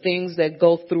 the things that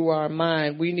go through our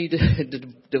mind. We need to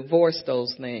divorce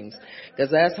those things,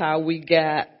 because that's how we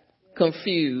got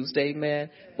confused.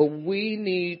 Amen. But we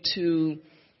need to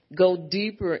go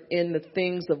deeper in the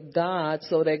things of God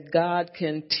so that God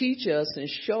can teach us and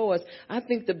show us. I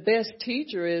think the best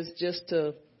teacher is just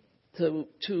to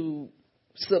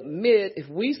submit. If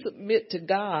we submit to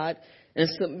God and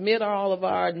submit all of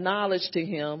our knowledge to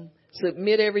him,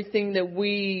 submit everything that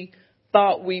we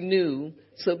thought we knew,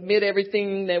 submit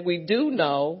everything that we do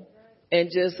know, and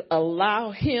just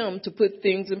allow him to put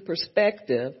things in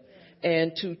perspective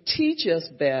and to teach us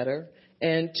better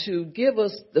and to give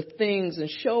us the things and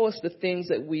show us the things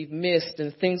that we've missed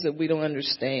and things that we don't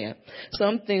understand.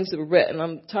 Some things that and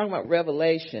I'm talking about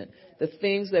revelation, the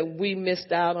things that we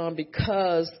missed out on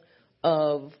because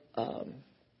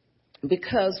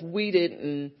we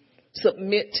didn't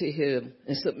submit to him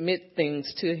and submit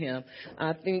things to him.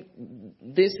 I think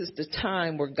this is the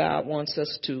time where God wants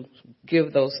us to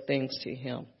give those things to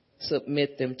him,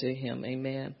 submit them to him.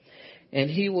 Amen. And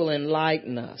he will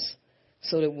enlighten us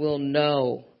so that we'll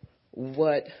know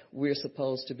what we're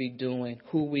supposed to be doing,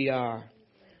 who we are.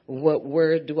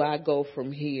 Where do I go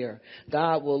from here?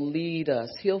 God will lead us.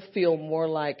 He'll feel more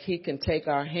like he can take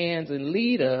our hands and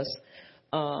lead us.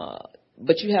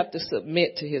 But you have to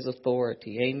submit to his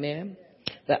authority. Amen.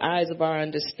 The eyes of our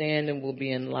understanding will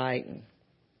be enlightened.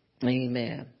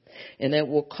 Amen. And that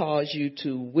will cause you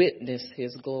to witness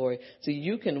his glory. So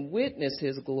you can witness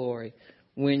his glory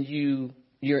when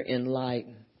you're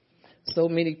enlightened. So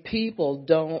many people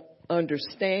don't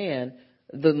understand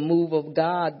the move of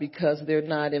God because they're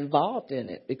not involved in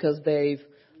it, because they've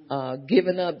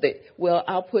given up.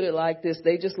 I'll put it like this.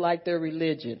 They just like their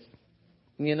religion.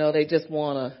 You know, they just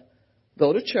want to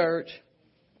go to church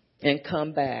and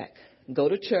come back. Go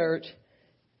to church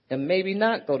and maybe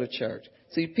not go to church.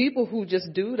 See, people who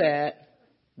just do that,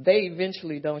 they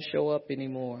eventually don't show up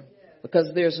anymore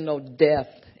because there's no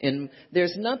depth and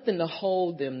there's nothing to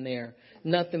hold them there,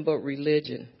 nothing but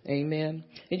religion. Amen.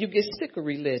 And you get sick of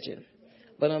religion.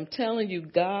 But I'm telling you,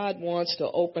 God wants to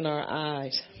open our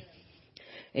eyes.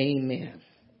 Amen.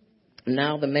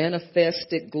 Now, the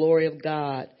manifested glory of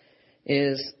God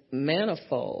is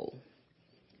manifold.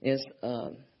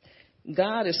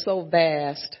 God is so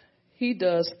vast. He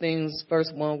does things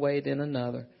first one way, then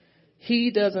another.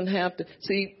 He doesn't have to.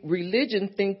 See,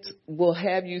 religion will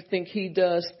have you think he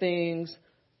does things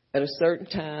at a certain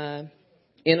time,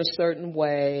 in a certain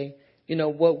way, you know,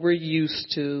 what we're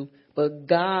used to. But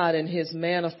God, in his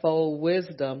manifold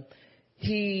wisdom,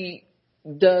 he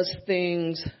does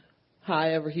things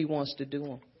however he wants to do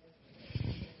them.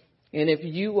 And if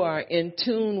you are in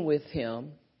tune with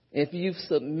him, if you've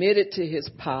submitted to his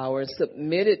power,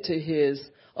 submitted to his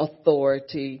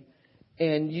authority,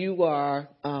 and you are,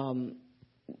 how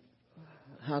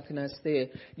can I say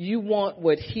it? You want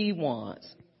what he wants,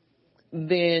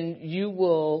 then you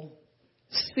will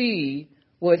see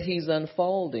what he's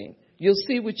unfolding. You'll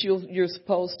see what you're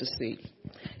supposed to see.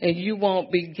 And you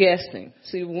won't be guessing.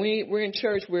 See, when we're in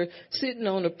church, we're sitting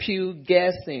on a pew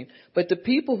guessing. But the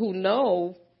people who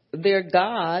know their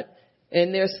God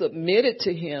and they're submitted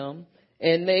to him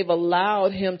and they've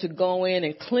allowed him to go in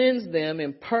and cleanse them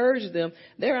and purge them,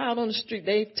 they're out on the street.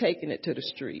 They've taken it to the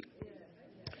street.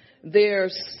 They're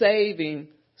saving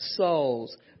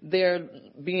souls. They're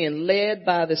being led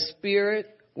by the Spirit.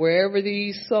 Wherever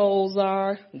these souls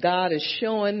are, God is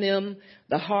showing them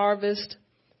the harvest.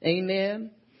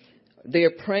 Amen.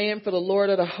 They're praying for the Lord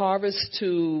of the harvest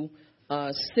to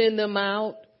send them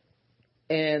out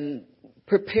and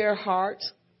prepare hearts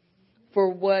for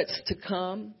what's to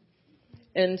come.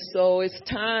 And so it's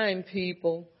time,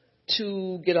 people,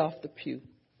 to get off the pew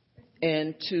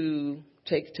and to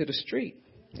take it to the street.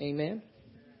 Amen.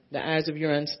 The eyes of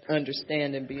your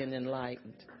understanding being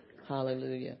enlightened.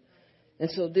 Hallelujah. And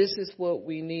so this is what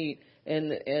we need.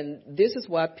 And this is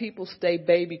why people stay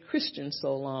baby Christians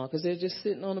so long, because they're just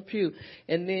sitting on a pew.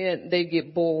 And then they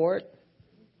get bored.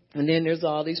 And then there's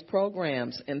all these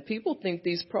programs. And people think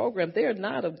these programs, they're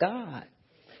not of God.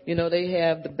 You know, they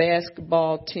have the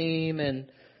basketball team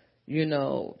and, you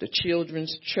know, the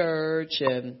children's church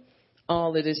and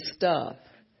all of this stuff.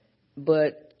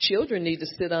 But children need to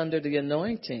sit under the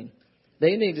anointing.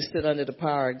 They need to sit under the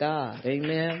power of God.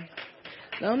 Amen.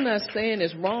 Now, I'm not saying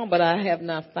it's wrong, but I have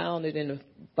not found it in the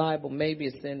Bible. Maybe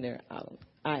it's in there.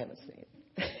 I haven't seen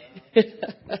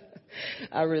it.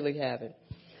 I really haven't.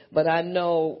 But I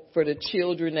know for the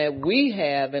children that we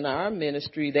have in our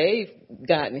ministry, they've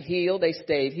gotten healed. They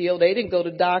stayed healed. They didn't go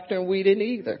to the doctor, and we didn't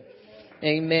either.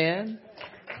 Amen.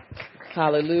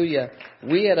 Hallelujah.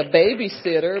 We had a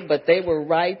babysitter, but they were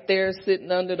right there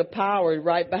sitting under the power,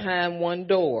 right behind one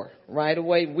door. Right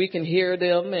away, we can hear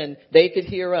them, and they could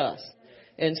hear us.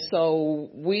 And so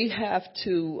we have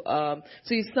to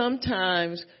see.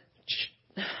 Sometimes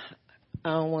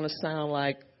I don't want to sound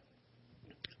like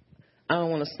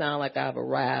I've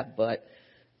arrived, but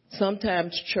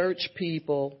sometimes church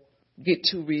people get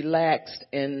too relaxed,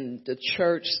 and the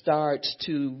church starts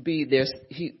to be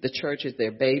the church is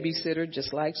their babysitter,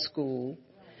 just like school.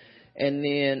 And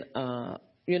then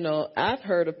I've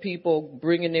heard of people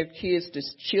bringing their kids to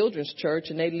children's church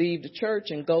and they leave the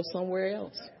church and go somewhere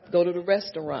else, go to the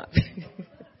restaurant.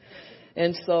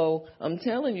 And so I'm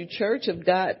telling you, church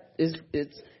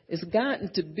it's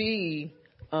gotten to be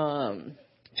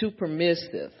too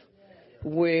permissive,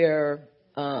 where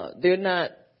they're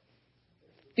not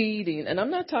feeding. And I'm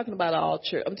not talking about all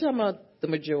church. I'm talking about the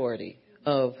majority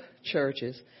of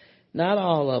churches, not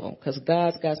all of them, because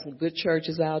God's got some good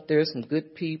churches out there, some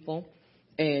good people.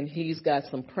 And he's got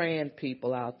some praying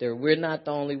people out there. We're not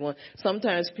the only one.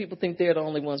 Sometimes people think they're the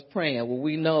only ones praying. Well,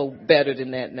 we know better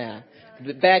than that now.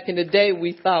 Back in the day,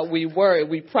 we thought we were.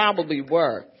 We probably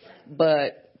were.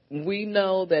 But we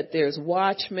know that there's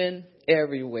watchmen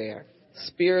everywhere,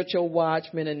 spiritual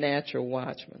watchmen and natural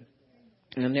watchmen.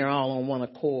 And they're all on one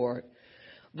accord.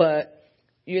 But,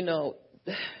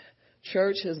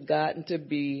 church has gotten to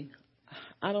be,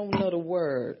 I don't know the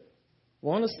word. I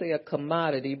want to say a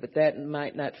commodity, but that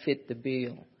might not fit the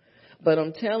bill. But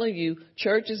I'm telling you,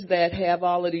 churches that have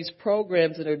all of these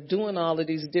programs and are doing all of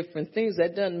these different things,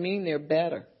 that doesn't mean they're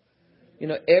better.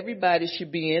 Everybody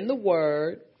should be in the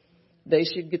Word. They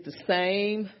should get the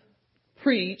same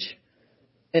preach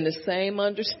and the same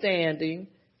understanding.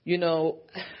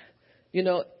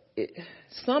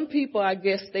 Some people, I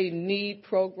guess, they need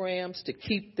programs to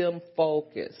keep them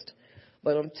focused.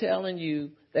 But I'm telling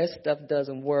you, that stuff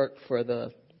doesn't work for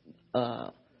the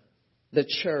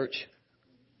church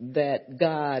that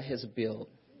God has built.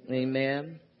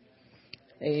 Amen.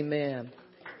 Amen.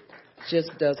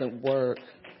 Just doesn't work.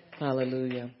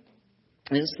 Hallelujah.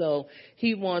 And so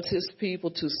he wants his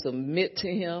people to submit to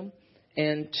him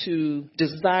and to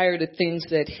desire the things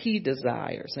that he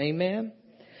desires. Amen.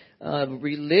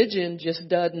 Religion just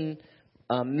doesn't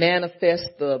manifest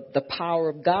the power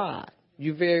of God.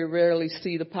 You very rarely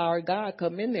see the power of God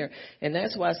come in there. And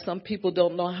that's why some people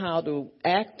don't know how to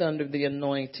act under the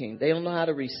anointing. They don't know how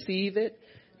to receive it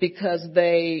because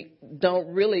they don't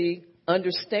really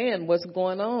understand what's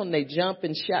going on. They jump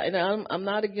and shout. And I'm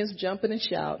not against jumping and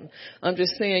shouting. I'm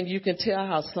just saying you can tell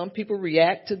how some people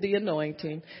react to the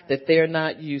anointing, that they're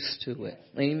not used to it.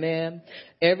 Amen.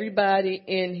 Everybody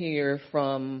in here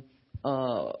from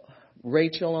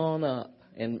Rachel on up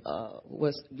and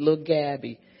what's little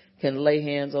Gabby can lay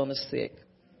hands on the sick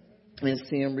and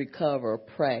see them recover or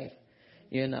pray,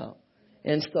 And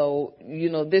so,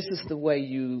 this is the way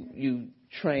you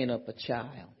train up a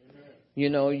child.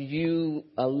 You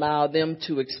allow them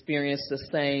to experience the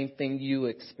same thing you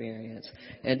experience.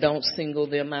 And don't single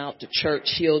them out to church,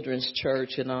 children's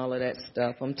church and all of that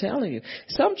stuff. I'm telling you.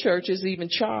 Some churches even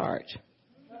charge,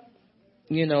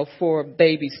 for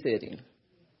babysitting,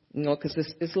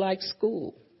 because it's like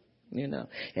school.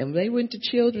 And they went to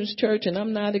children's church, and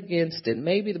I'm not against it.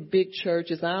 Maybe the big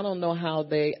churches, I don't know how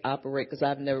they operate because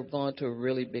I've never gone to a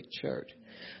really big church.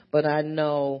 But I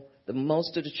know that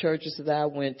most of the churches that I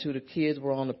went to, the kids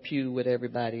were on the pew with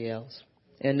everybody else.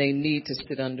 And they need to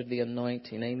sit under the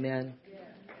anointing. Amen.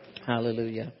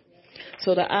 Hallelujah.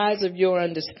 So the eyes of your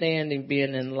understanding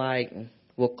being enlightened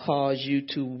will cause you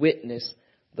to witness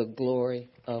the glory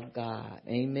of God.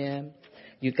 Amen.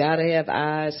 You got to have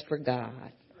eyes for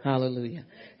God. Hallelujah.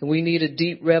 And we need a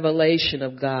deep revelation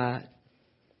of God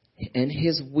and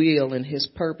his will and his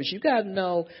purpose. You got to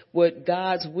know what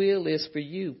God's will is for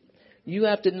you. You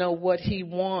have to know what he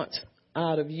wants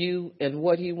out of you and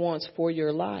what he wants for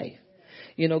your life.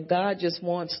 God just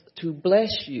wants to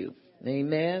bless you.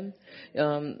 Amen.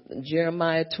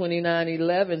 Jeremiah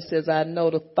 29:11 says, I know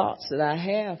the thoughts that I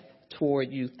have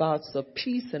toward you, thoughts of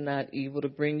peace and not evil, to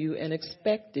bring you an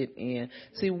expected end.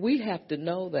 See, we have to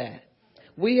know that.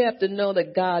 We have to know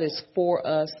that God is for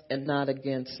us and not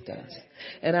against us.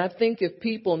 And I think if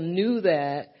people knew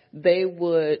that, they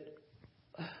would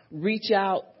reach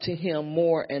out to him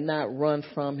more and not run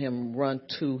from him, run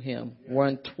to him,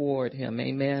 run toward him.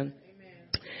 Amen.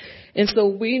 And so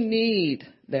we need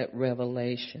that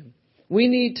revelation. We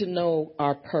need to know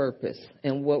our purpose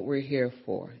and what we're here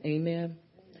for. Amen.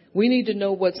 We need to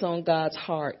know what's on God's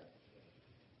heart,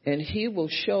 and he will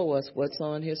show us what's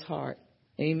on his heart.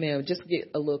 Amen. Just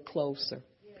get a little closer.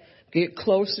 Get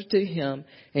closer to him,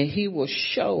 and he will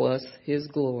show us his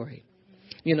glory.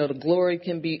 The glory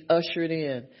can be ushered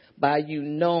in by you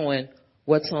knowing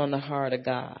what's on the heart of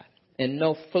God. And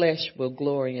no flesh will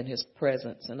glory in his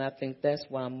presence. And I think that's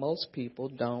why most people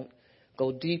don't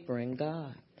go deeper in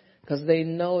God. Because they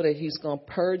know that he's going to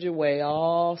purge away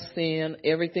all sin,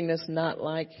 everything that's not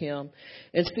like him.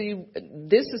 And see,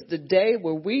 this is the day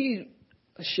where we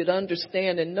should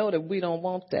understand and know that we don't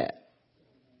want that.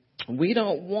 We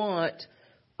don't want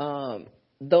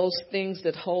those things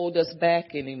that hold us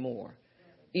back anymore.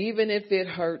 even if it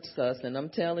hurts us, and I'm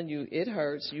telling you, it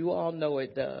hurts. You all know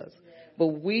it does. But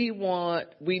we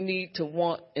need to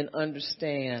want and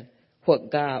understand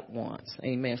what God wants,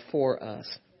 amen, for us.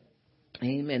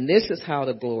 Amen. This is how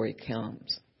the glory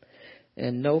comes.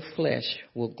 And no flesh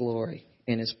will glory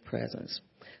in his presence.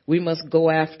 We must go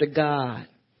after God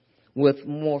with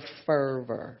more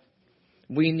fervor.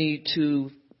 We need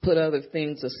to put other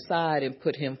things aside and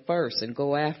put him first and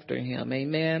go after him.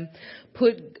 Amen.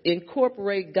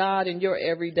 Incorporate God in your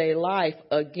everyday life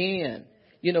again.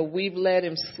 You know, we've let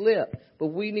him slip, but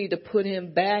we need to put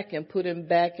him back and put him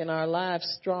back in our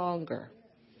lives stronger.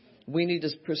 We need to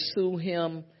pursue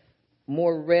him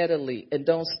more readily and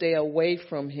don't stay away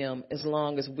from him as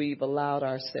long as we've allowed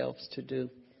ourselves to do.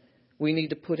 We need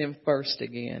to put him first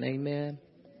again. Amen.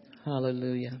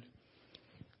 Hallelujah.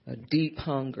 A deep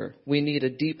hunger. We need a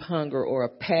deep hunger or a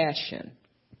passion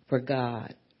for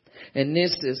God. And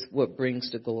this is what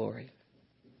brings the glory.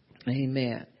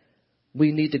 Amen.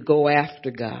 We need to go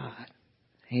after God.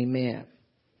 Amen.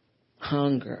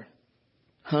 Hunger.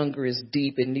 Hunger is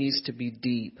deep. It needs to be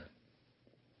deep.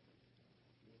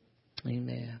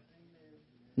 Amen.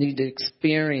 Need to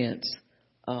experience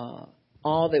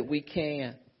all that we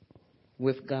can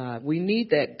with God. We need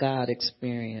that God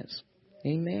experience.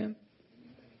 Amen.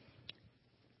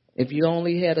 If you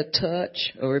only had a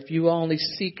touch, or if you only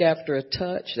seek after a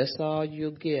touch, that's all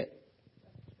you'll get.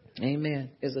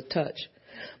 Amen. Is a touch.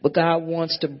 But God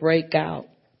wants to break out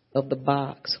of the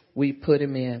box we put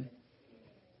him in.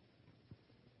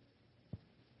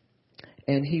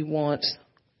 And he wants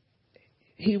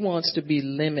to be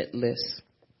limitless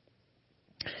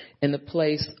in a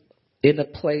place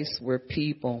where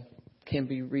people can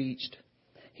be reached.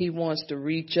 He wants to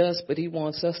reach us, but he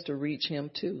wants us to reach him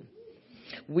too.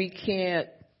 We can't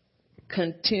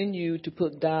continue to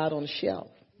put God on the shelf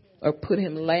or put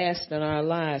him last in our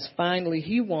lives. Finally,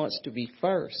 he wants to be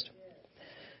first.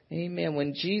 Amen.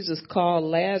 When Jesus called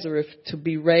Lazarus to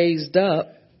be raised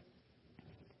up,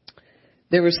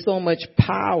 there was so much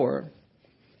power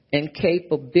and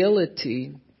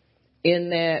capability in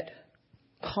that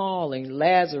calling.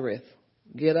 Lazarus,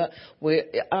 get up. Well,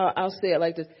 I'll say it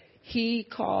like this. He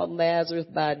called Lazarus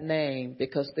by name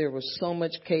because there was so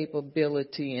much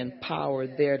capability and power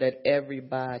there that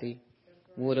everybody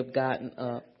would have gotten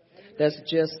up. That's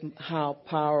just how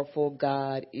powerful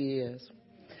God is.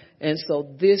 And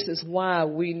so this is why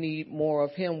we need more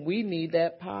of him. We need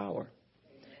that power.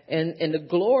 And the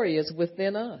glory is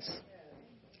within us.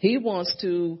 He wants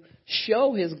to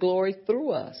show his glory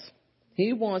through us.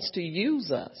 He wants to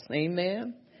use us.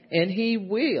 Amen. And he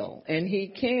will. And he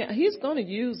can. He's going to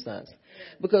use us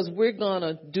because we're going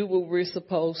to do what we're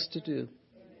supposed to do.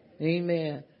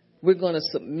 Amen. We're going to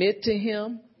submit to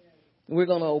him. We're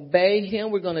going to obey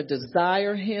him. We're going to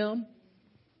desire him.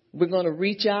 We're going to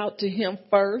reach out to him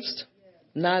first,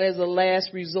 not as a last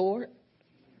resort.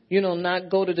 You know, not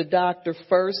go to the doctor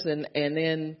first and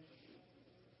then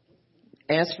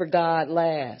ask for God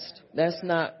last. That's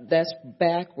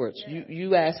backwards.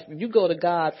 You go to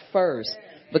God first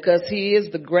because he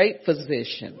is the great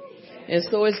physician. And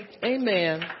so it's,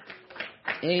 amen.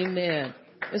 Amen.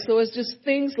 And so it's just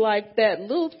things like that,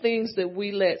 little things that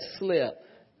we let slip.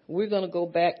 We're going to go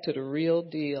back to the real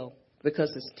deal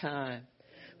because it's time.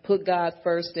 Put God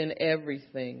first in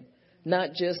everything,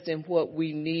 not just in what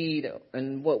we need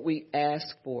and what we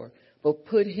ask for, but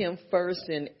put him first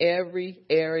in every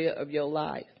area of your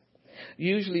life.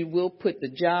 Usually we'll put the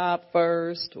job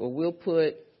first, or we'll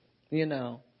put,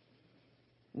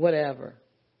 whatever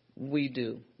we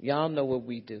do. Y'all know what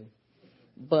we do.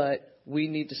 But we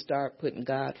need to start putting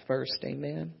God first.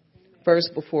 Amen.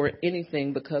 First before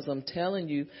anything, because I'm telling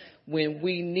you, when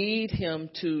we need him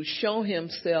to show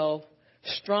himself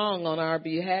strong on our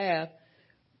behalf,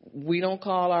 we don't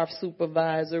call our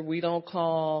supervisor. We don't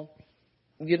call,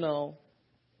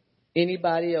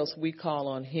 anybody else. We call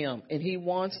on him. And he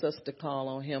wants us to call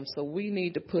on him. So we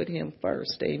need to put him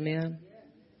first. Amen.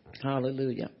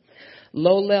 Hallelujah.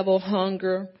 Low-level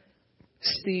hunger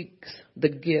seeks the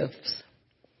gifts,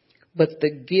 but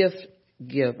the gift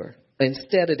giver,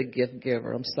 instead of the gift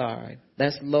giver,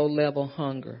 that's low-level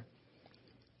hunger.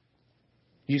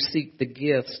 You seek the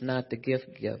gifts, not the gift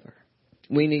giver.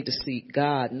 We need to seek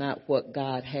God, not what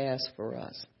God has for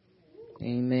us.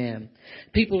 Amen.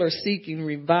 People are seeking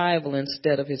revival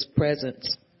instead of his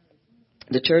presence.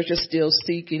 The church is still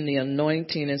seeking the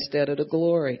anointing instead of the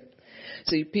glory.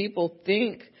 See, people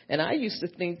think, and I used to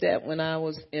think that when I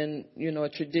was in, a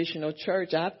traditional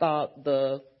church, I thought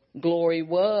the glory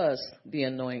was the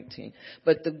anointing.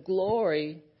 But the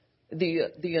glory, the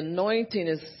anointing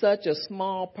is such a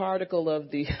small particle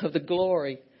of the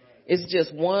glory. It's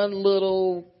just one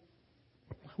little,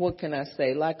 what can I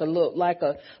say, like a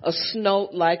snow,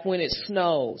 like when it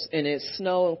snows and it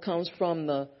comes from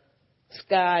the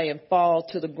sky and fall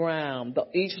to the ground.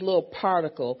 Each little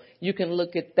particle, you can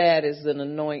look at that as an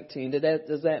anointing.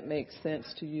 Does that make sense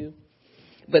to you?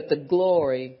 But the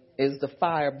glory is the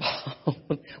fireball.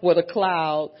 With a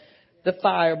cloud, the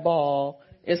fireball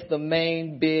is the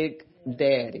main big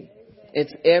daddy.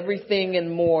 It's everything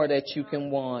and more that you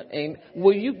can want. And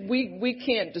we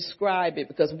can't describe it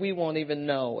because we won't even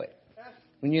know it.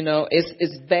 You know,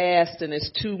 it's vast and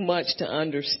it's too much to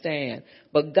understand.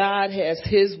 But God has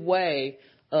his way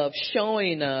of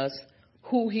showing us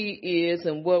who he is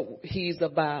and what he's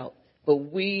about. But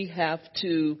we have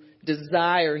to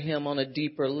desire him on a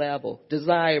deeper level,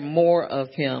 desire more of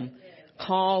him,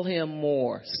 call him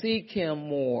more, seek him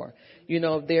more. You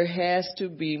know, there has to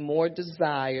be more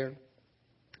desire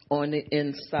on the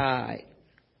inside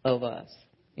of us.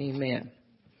 Amen.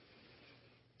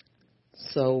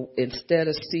 So instead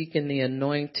of seeking the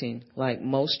anointing, like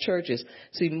most churches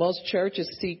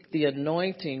seek the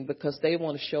anointing because they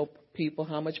want to show people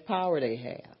how much power they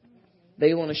have.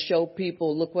 They want to show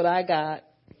people, look what I got.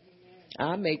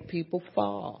 I make people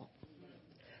fall.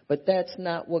 But that's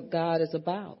not what God is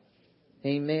about.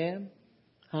 Amen.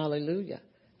 Hallelujah.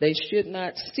 They should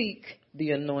not seek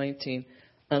the anointing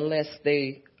unless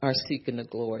they are seeking the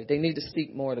glory. They need to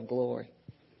seek more the glory.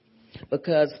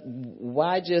 Because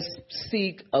why just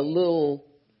seek a little,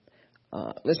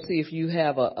 let's see, if you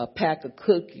have a pack of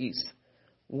cookies,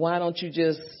 why don't you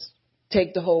just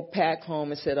take the whole pack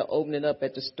home instead of opening it up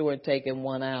at the store and taking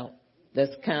one out?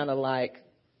 That's kind of like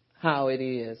how it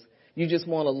is. You just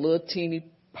want a little teeny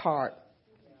part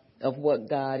of what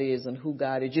God is and who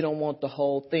God is. You don't want the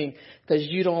whole thing because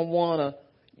you don't want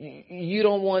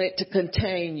it to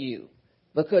contain you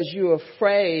because you're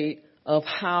afraid of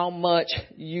how much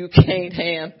you can't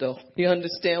handle. You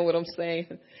understand what I'm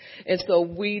saying? And so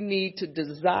we need to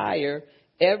desire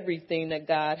everything that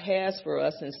God has for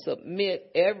us and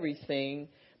submit everything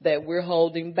that we're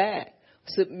holding back.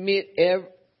 Submit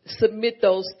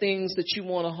those things that you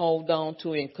want to hold on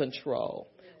to and control.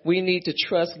 We need to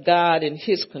trust God in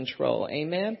his control.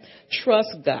 Amen.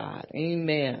 Trust God.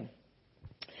 Amen.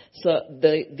 So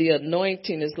the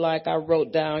anointing is like I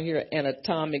wrote down here, an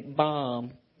atomic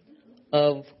bomb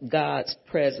of God's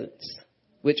presence,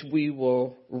 which we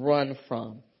will run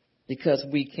from because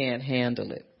we can't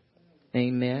handle it.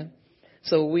 Amen.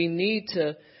 So we need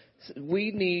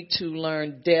to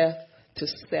learn death to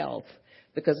self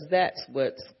because that's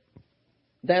what's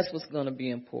going to be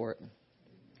important.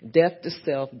 Death to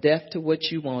self, death to what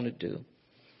you want to do,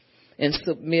 and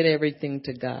submit everything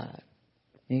to God.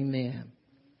 Amen.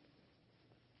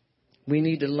 We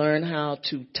need to learn how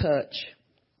to touch.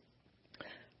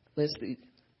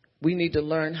 We need to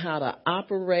learn how to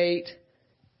operate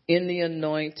in the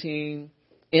anointing,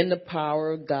 in the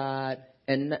power of God,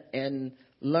 and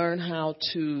learn how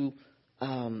to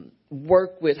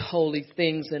work with holy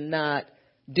things and not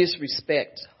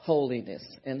disrespect holiness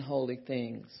and holy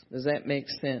things. Does that make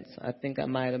sense? I think I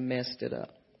might have messed it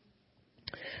up.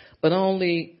 But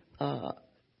only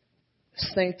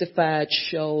sanctified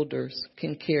shoulders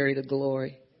can carry the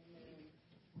glory.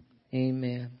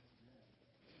 Amen.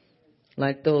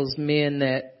 Like those men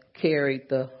that carried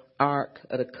the Ark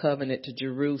of the Covenant to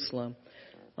Jerusalem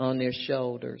on their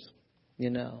shoulders, you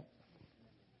know.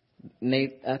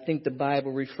 I think the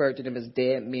Bible referred to them as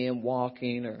dead men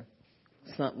walking or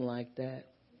something like that.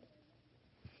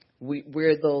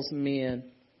 We're those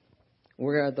men.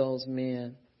 Where are those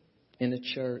men in the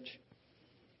church?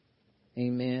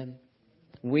 Amen.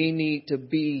 We need to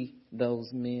be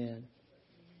those men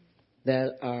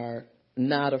that are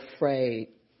not afraid,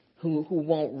 who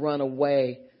won't run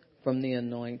away from the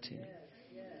anointing,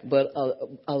 but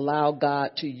allow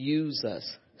God to use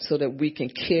us so that we can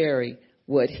carry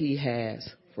what he has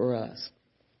for us.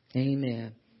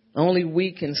 Amen. If only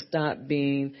we can stop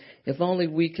being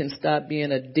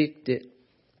addicted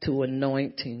to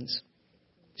anointings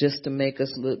just to make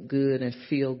us look good and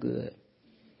feel good.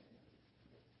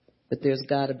 But there's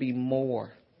got to be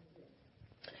more.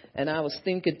 And I was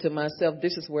thinking to myself,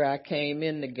 this is where I came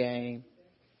in the game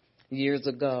years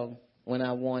ago when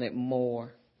I wanted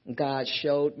more. God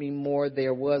showed me more.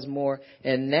 There was more.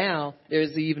 And now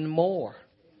there's even more.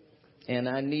 And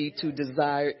I need to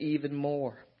desire even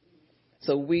more.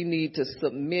 So we need to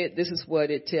submit. This is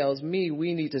what it tells me.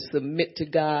 We need to submit to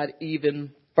God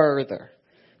even further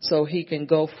so he can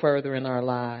go further in our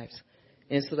lives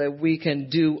and so that we can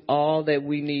do all that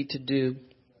we need to do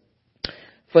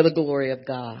for the glory of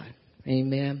God.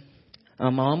 Amen.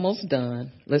 I'm almost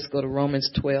done. Let's go to Romans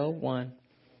 12:1.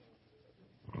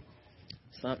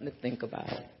 Something to think about.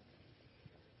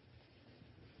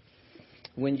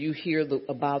 When you hear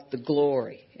about the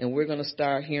glory, and we're going to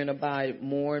start hearing about it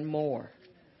more and more,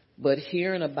 but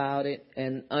hearing about it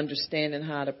and understanding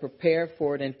how to prepare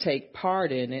for it and take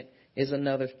part in it is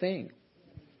another thing.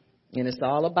 And it's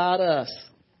all about us.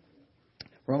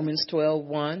 Romans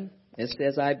 12:1, it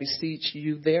says, I beseech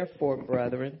you, therefore,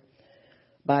 brethren,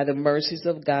 by the mercies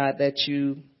of God, that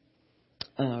you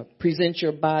present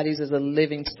your bodies as a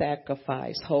living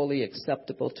sacrifice, wholly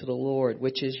acceptable to the Lord,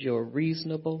 which is your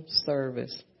reasonable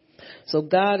service. So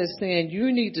God is saying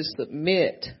you need to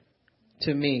submit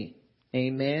to me.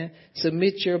 Amen.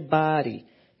 Submit your body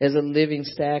as a living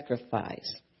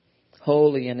sacrifice,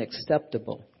 holy and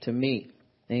acceptable to me.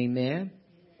 Amen.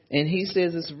 And he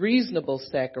says it's reasonable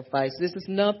sacrifice. This is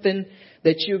nothing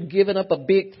that you're giving up a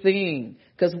big thing,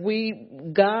 because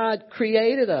God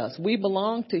created us. We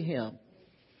belong to him.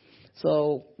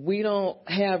 So we don't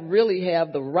really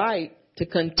have the right to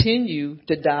continue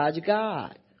to dodge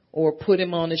God or put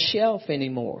him on a shelf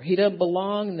anymore. He doesn't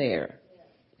belong there.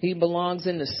 He belongs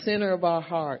in the center of our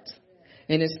hearts.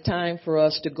 And it's time for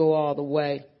us to go all the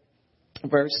way.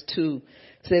 Verse 2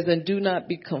 says, and do not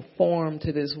be conformed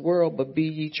to this world, but be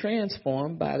ye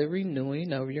transformed by the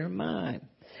renewing of your mind.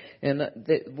 And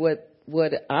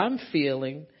what I'm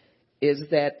feeling is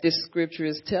that this scripture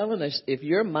is telling us if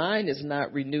your mind is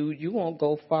not renewed, you won't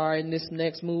go far in this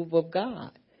next move of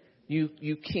God.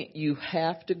 You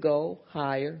have to go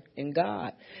higher in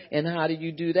God. And how do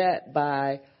you do that?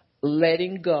 By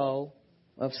letting go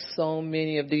of so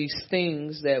many of these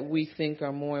things that we think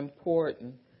are more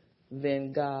important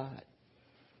than God.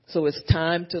 So it's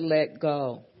time to let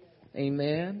go.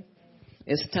 Amen.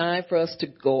 It's time for us to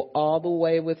go all the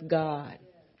way with God.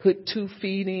 Put 2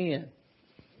 feet in.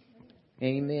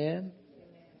 Amen.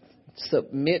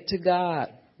 Submit to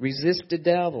God. Resist the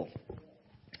devil.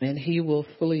 And he will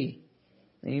flee.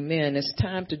 Amen. It's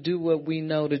time to do what we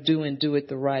know to do and do it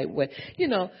the right way. You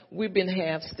know, we've been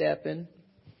half-stepping,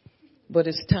 but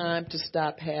it's time to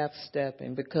stop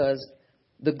half-stepping because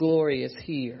the glory is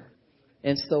here.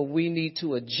 And so we need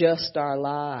to adjust our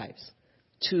lives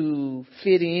to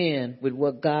fit in with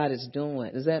what God is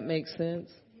doing. Does that make sense?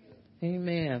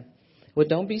 Amen. Well,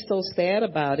 don't be so sad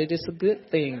about it. It's a good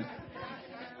thing.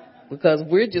 Because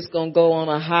we're just going to go on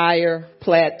a higher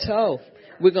plateau.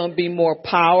 We're going to be more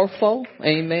powerful.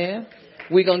 Amen.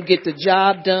 We're going to get the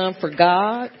job done for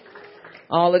God.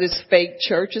 All of this fake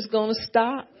church is going to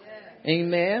stop.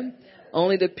 Amen.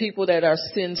 Only the people that are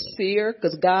sincere,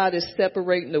 because God is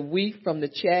separating the wheat from the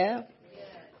chaff.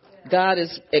 God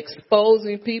is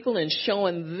exposing people and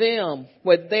showing them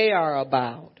what they are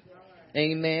about.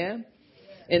 Amen.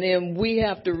 And then we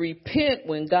have to repent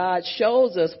when God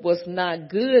shows us what's not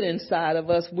good inside of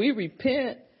us. We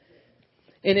repent.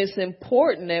 And it's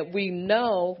important that we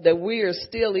know that we are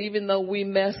still, even though we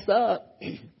mess up,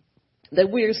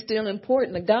 that we are still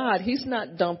important to God. He's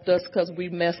not dumped us because we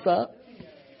mess up.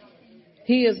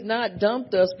 He has not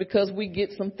dumped us because we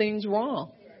get some things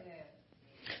wrong.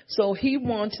 So he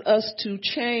wants us to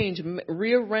change,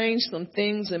 rearrange some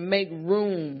things and make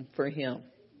room for him.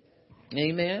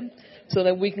 Amen. So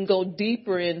that we can go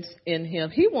deeper in him.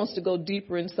 He wants to go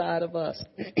deeper inside of us.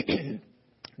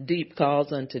 Deep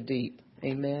calls unto deep.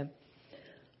 Amen.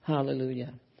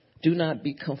 Hallelujah. Do not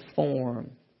be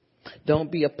conformed.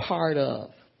 Don't be a part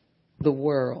of the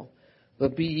world,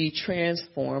 but be ye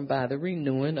transformed by the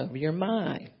renewing of your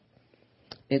mind.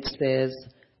 It says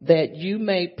that you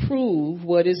may prove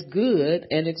what is good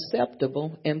and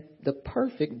acceptable and the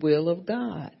perfect will of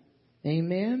God.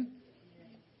 Amen.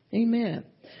 Amen.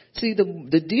 See,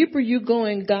 the deeper you go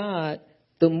in God,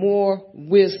 the more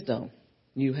wisdom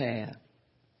you have.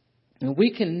 And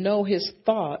we can know his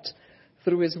thoughts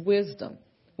through his wisdom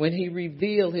when he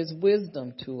revealed his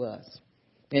wisdom to us.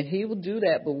 And he will do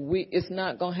that, but it's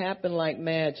not going to happen like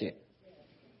magic.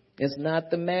 It's not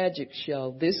the magic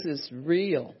show. This is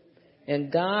real.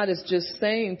 And God is just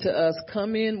saying to us,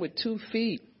 come in with 2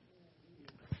 feet.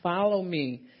 Follow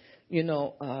me.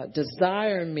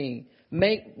 Desire me.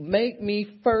 Make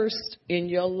me first in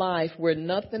your life where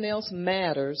nothing else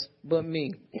matters but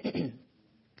me.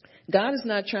 God is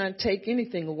not trying to take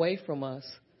anything away from us.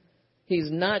 He's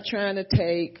not trying to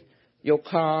take your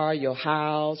car, your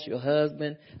house, your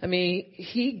husband. I mean,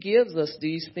 he gives us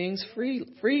these things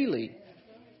freely.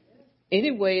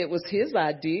 Anyway, it was his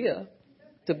idea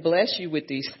to bless you with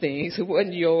these things. It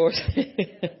wasn't yours.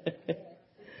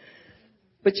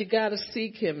 But you got to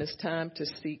seek him. It's time to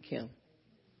seek him.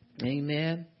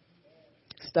 Amen.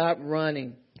 Stop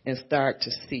running and start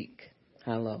to seek.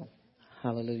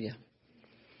 Hallelujah.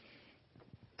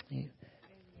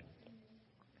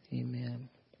 Amen.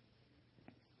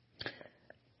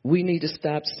 We need to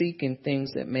stop seeking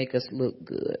things that make us look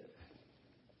good.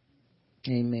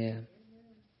 Amen.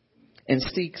 And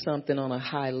seek something on a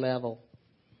high level,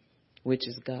 which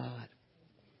is God.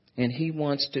 And he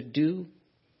wants to do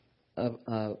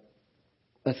a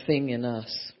thing in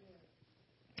us.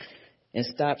 And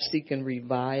stop seeking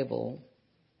revival.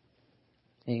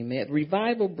 Amen.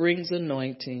 Revival brings the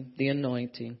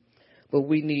anointing. But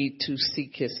we need to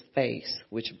seek his face,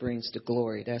 which brings the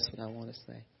glory. That's what I want to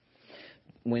say.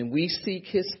 When we seek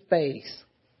his face,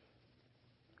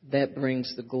 that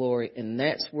brings the glory. And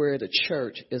that's where the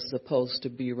church is supposed to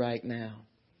be right now.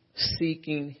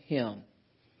 Seeking him.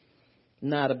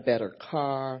 Not a better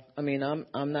car. I mean,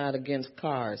 I'm not against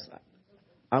cars.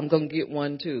 I'm going to get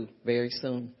one too very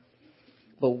soon.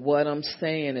 But what I'm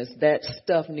saying is that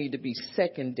stuff need to be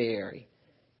secondary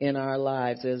in our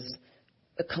lives as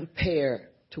compared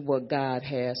to what God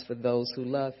has for those who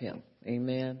love him.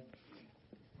 Amen.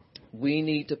 We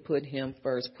need to put him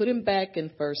first. Put him back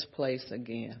in first place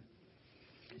again.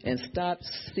 And stop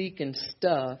seeking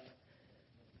stuff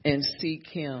and seek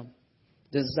him.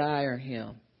 Desire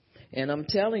him. And I'm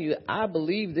telling you, I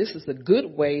believe this is a good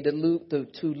way to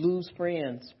lose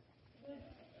friends.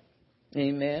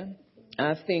 Amen.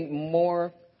 I think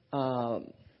more,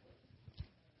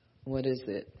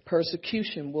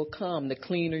 persecution will come the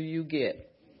cleaner you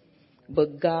get.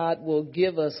 But God will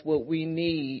give us what we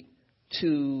need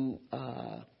to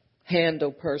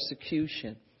handle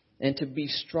persecution and to be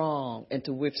strong and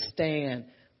to withstand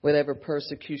whatever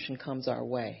persecution comes our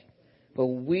way. But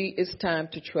it's time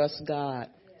to trust God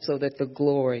so that the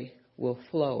glory will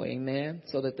flow. Amen.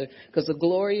 Because the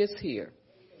glory is here.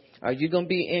 Are you going to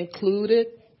be included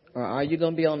or are you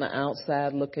going to be on the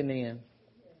outside looking in?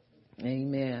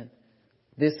 Amen.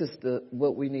 This is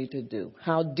what we need to do.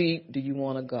 How deep do you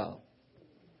want to go?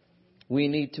 We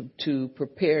need to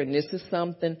prepare. And this is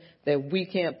something that we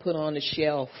can't put on the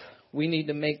shelf. We need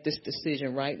to make this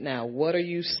decision right now. What are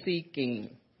you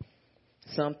seeking?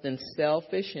 Something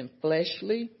selfish and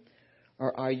fleshly?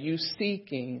 Or are you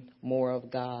seeking more of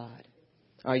God?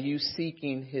 Are you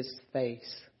seeking his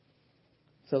face?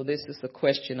 So this is the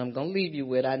question I'm going to leave you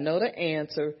with. I know the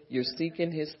answer. You're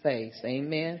seeking his face.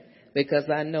 Amen. Because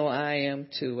I know I am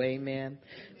too. Amen.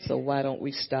 So why don't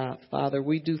we stop? Father,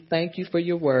 we do thank you for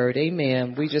your word.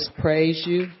 Amen. We just praise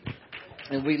you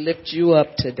and we lift you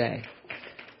up today.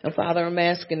 And Father, I'm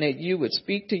asking that you would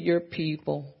speak to your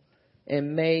people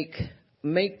and make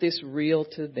this real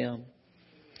to them.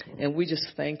 And we just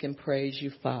thank and praise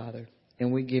you, Father.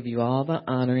 And we give you all the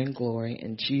honor and glory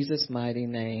in Jesus' mighty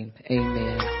name.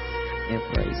 Amen. And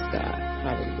praise God.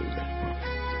 Hallelujah.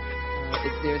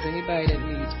 If there's anybody that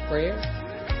needs prayer,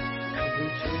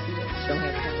 don't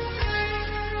have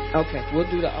time. Okay, we'll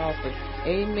do the offering.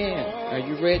 Amen. Are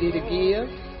you ready to give?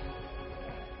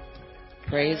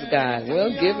 Praise God. Well,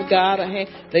 give God a hand.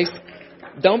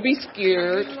 Don't be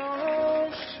scared.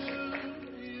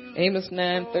 Amos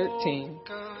 9:13.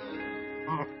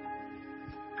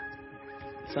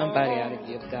 Somebody ought to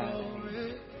give God a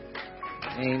hand.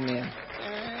 Amen.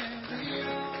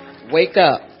 Wake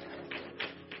up.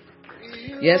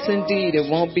 Yes, indeed. It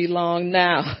won't be long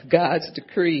now. God's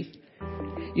decree.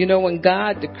 You know, when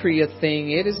God decree a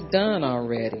thing, it is done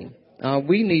already. All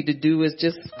we need to do is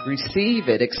just receive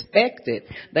it, expect it.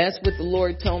 That's what the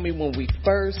Lord told me when we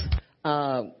first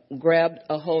grabbed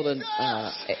a hold of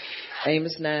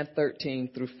Amos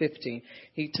 9:13 through 15.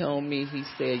 He told me, he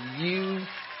said, you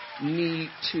need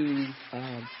to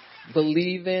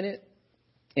believe in it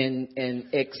and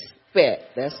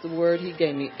expect. That's the word he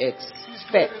gave me,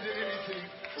 expect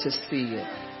to see it.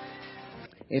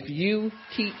 If you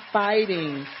keep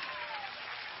fighting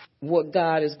what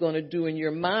God is going to do in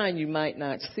your mind, you might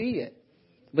not see it.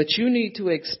 But you need to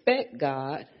expect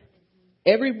God.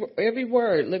 Every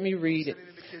word, let me read it.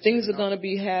 Things are going to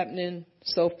be happening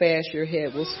so fast your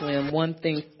head will swim. One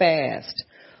thing fast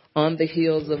on the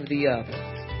heels of the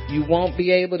other. You won't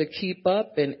be able to keep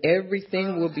up and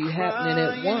everything will be happening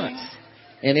at once.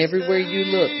 And everywhere you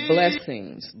look,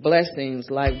 blessings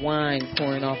like wine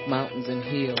pouring off mountains and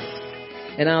hills.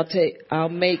 And I'll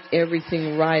make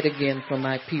everything right again for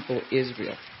my people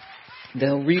Israel.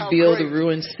 They'll rebuild the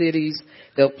ruined cities.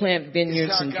 They'll plant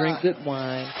vineyards and drink good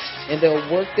wine. And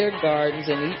they'll work their gardens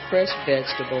and eat fresh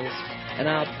vegetables. And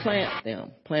I'll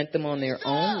plant them on their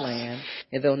own land.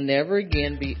 And they'll never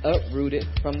again be uprooted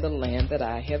from the land that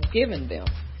I have given them.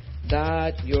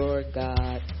 God, your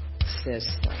God, says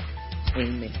so.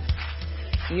 Amen.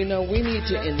 You know, we need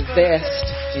to invest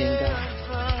in God.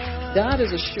 God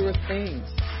is a sure thing.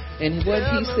 And what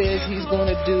he says he's going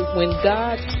to do, when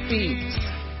God speaks,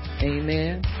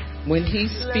 amen, when he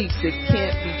speaks, it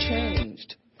can't be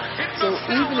changed. So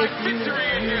even if you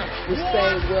would say,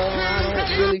 well, I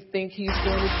don't really think he's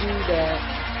going to do that,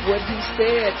 what he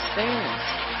said stands.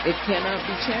 It cannot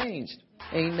be changed.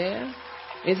 Amen?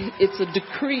 It's a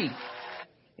decree.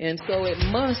 And so it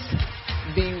must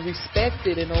be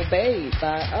respected and obeyed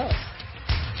by us.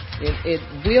 It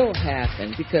will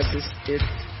happen because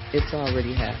it's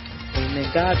already happened.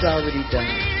 Amen. God's already done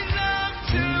it.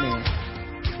 Amen.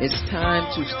 It's time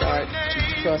to start to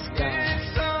trust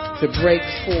God, to break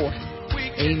forth.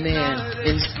 Amen.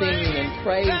 In singing and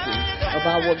praising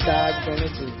about what God's going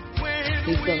to do.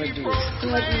 He's going to do it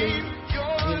suddenly.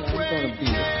 He's going to be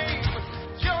it.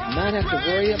 Not have to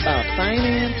worry about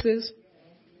finances.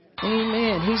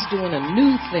 Amen. He's doing a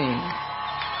new thing.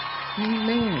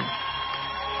 Amen.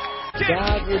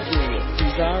 God will do it.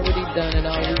 He's already done it.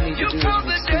 All we need to do is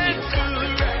receive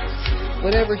it.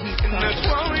 Whatever He promised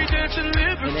in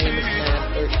Amos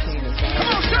 9:13 is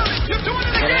already.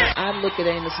 But I look at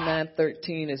Amos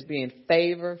 9:13 as being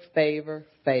favor, favor,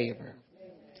 favor.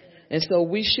 And so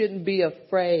we shouldn't be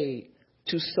afraid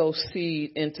to sow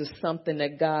seed into something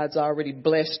that God's already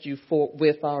blessed you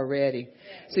with already.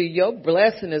 See, your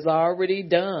blessing is already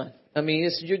done. I mean,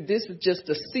 this is just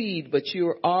a seed, but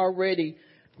you're already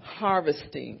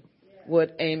harvesting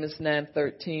what Amos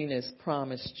 9:13 has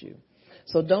promised you.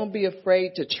 So don't be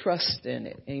afraid to trust in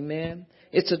it. Amen.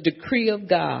 It's a decree of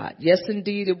God. Yes,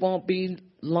 indeed, it won't be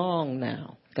long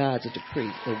now. God's a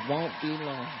decree. It won't be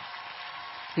long.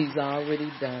 He's already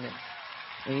done it.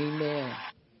 Amen.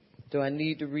 Do I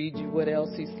need to read you what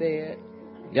else He said?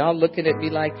 Y'all looking at me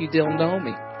like you don't know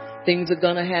me. Things are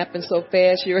going to happen so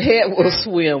fast your head will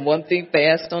swim. One thing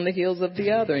fast on the heels of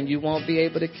the other, and you won't be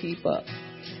able to keep up.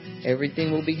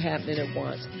 Everything will be happening at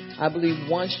once. I believe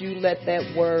once you let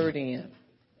that word in,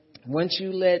 once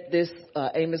you let this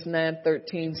Amos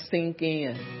 9:13 sink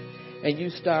in, and you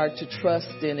start to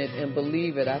trust in it and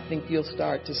believe it, I think you'll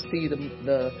start to see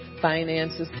the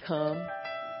finances come.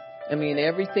 I mean,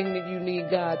 everything that you need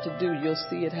God to do, you'll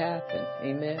see it happen.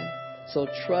 Amen. So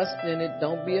trust in it.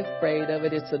 Don't be afraid of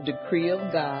it. It's a decree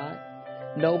of God.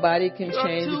 Nobody can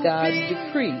change God's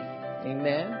decree.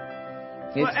 Amen.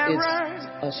 It's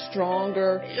a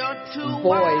stronger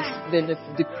voice than the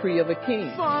decree of a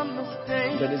king.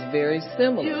 But it's very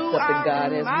similar, except that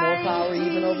God has more power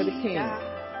even over the king.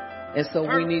 And so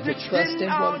we need to trust in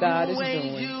what God is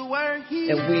doing.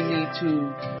 And we need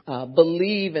to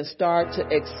believe and start to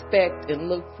expect and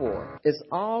look for. It's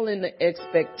all in the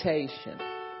expectation,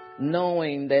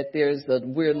 knowing that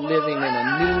we're living in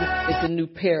a new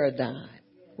paradigm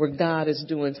where God is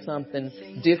doing something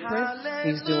different.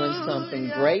 He's doing something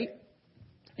great.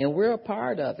 And we're a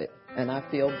part of it. And I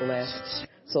feel blessed.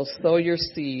 So sow your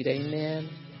seed. Amen.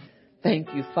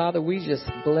 Thank you, Father. We just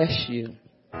bless you.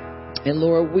 And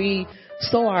Lord, we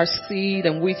sow our seed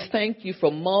and we thank you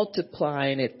for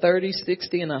multiplying it 30,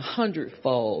 60, and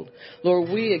 100-fold. Lord,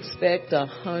 we expect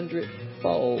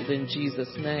 100-fold in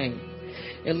Jesus' name.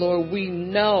 And Lord, we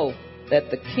know that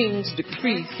the King's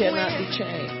decree cannot be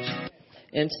changed.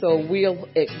 And so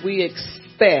we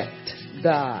expect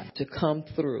God to come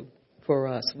through for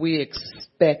us. We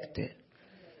expect it.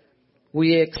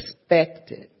 We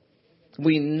expect it.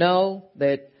 We know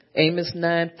that Amos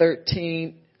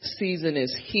 9:13 season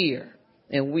is here,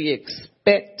 and we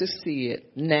expect to see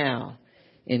it now.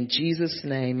 In Jesus'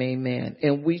 name, amen.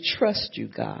 And we trust you,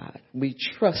 God. We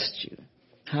trust you.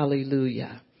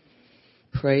 Hallelujah.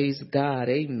 Praise God.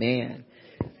 Amen.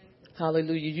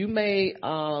 Hallelujah. You may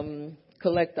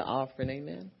collect the offering.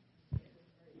 Amen.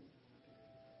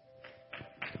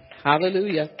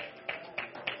 Hallelujah.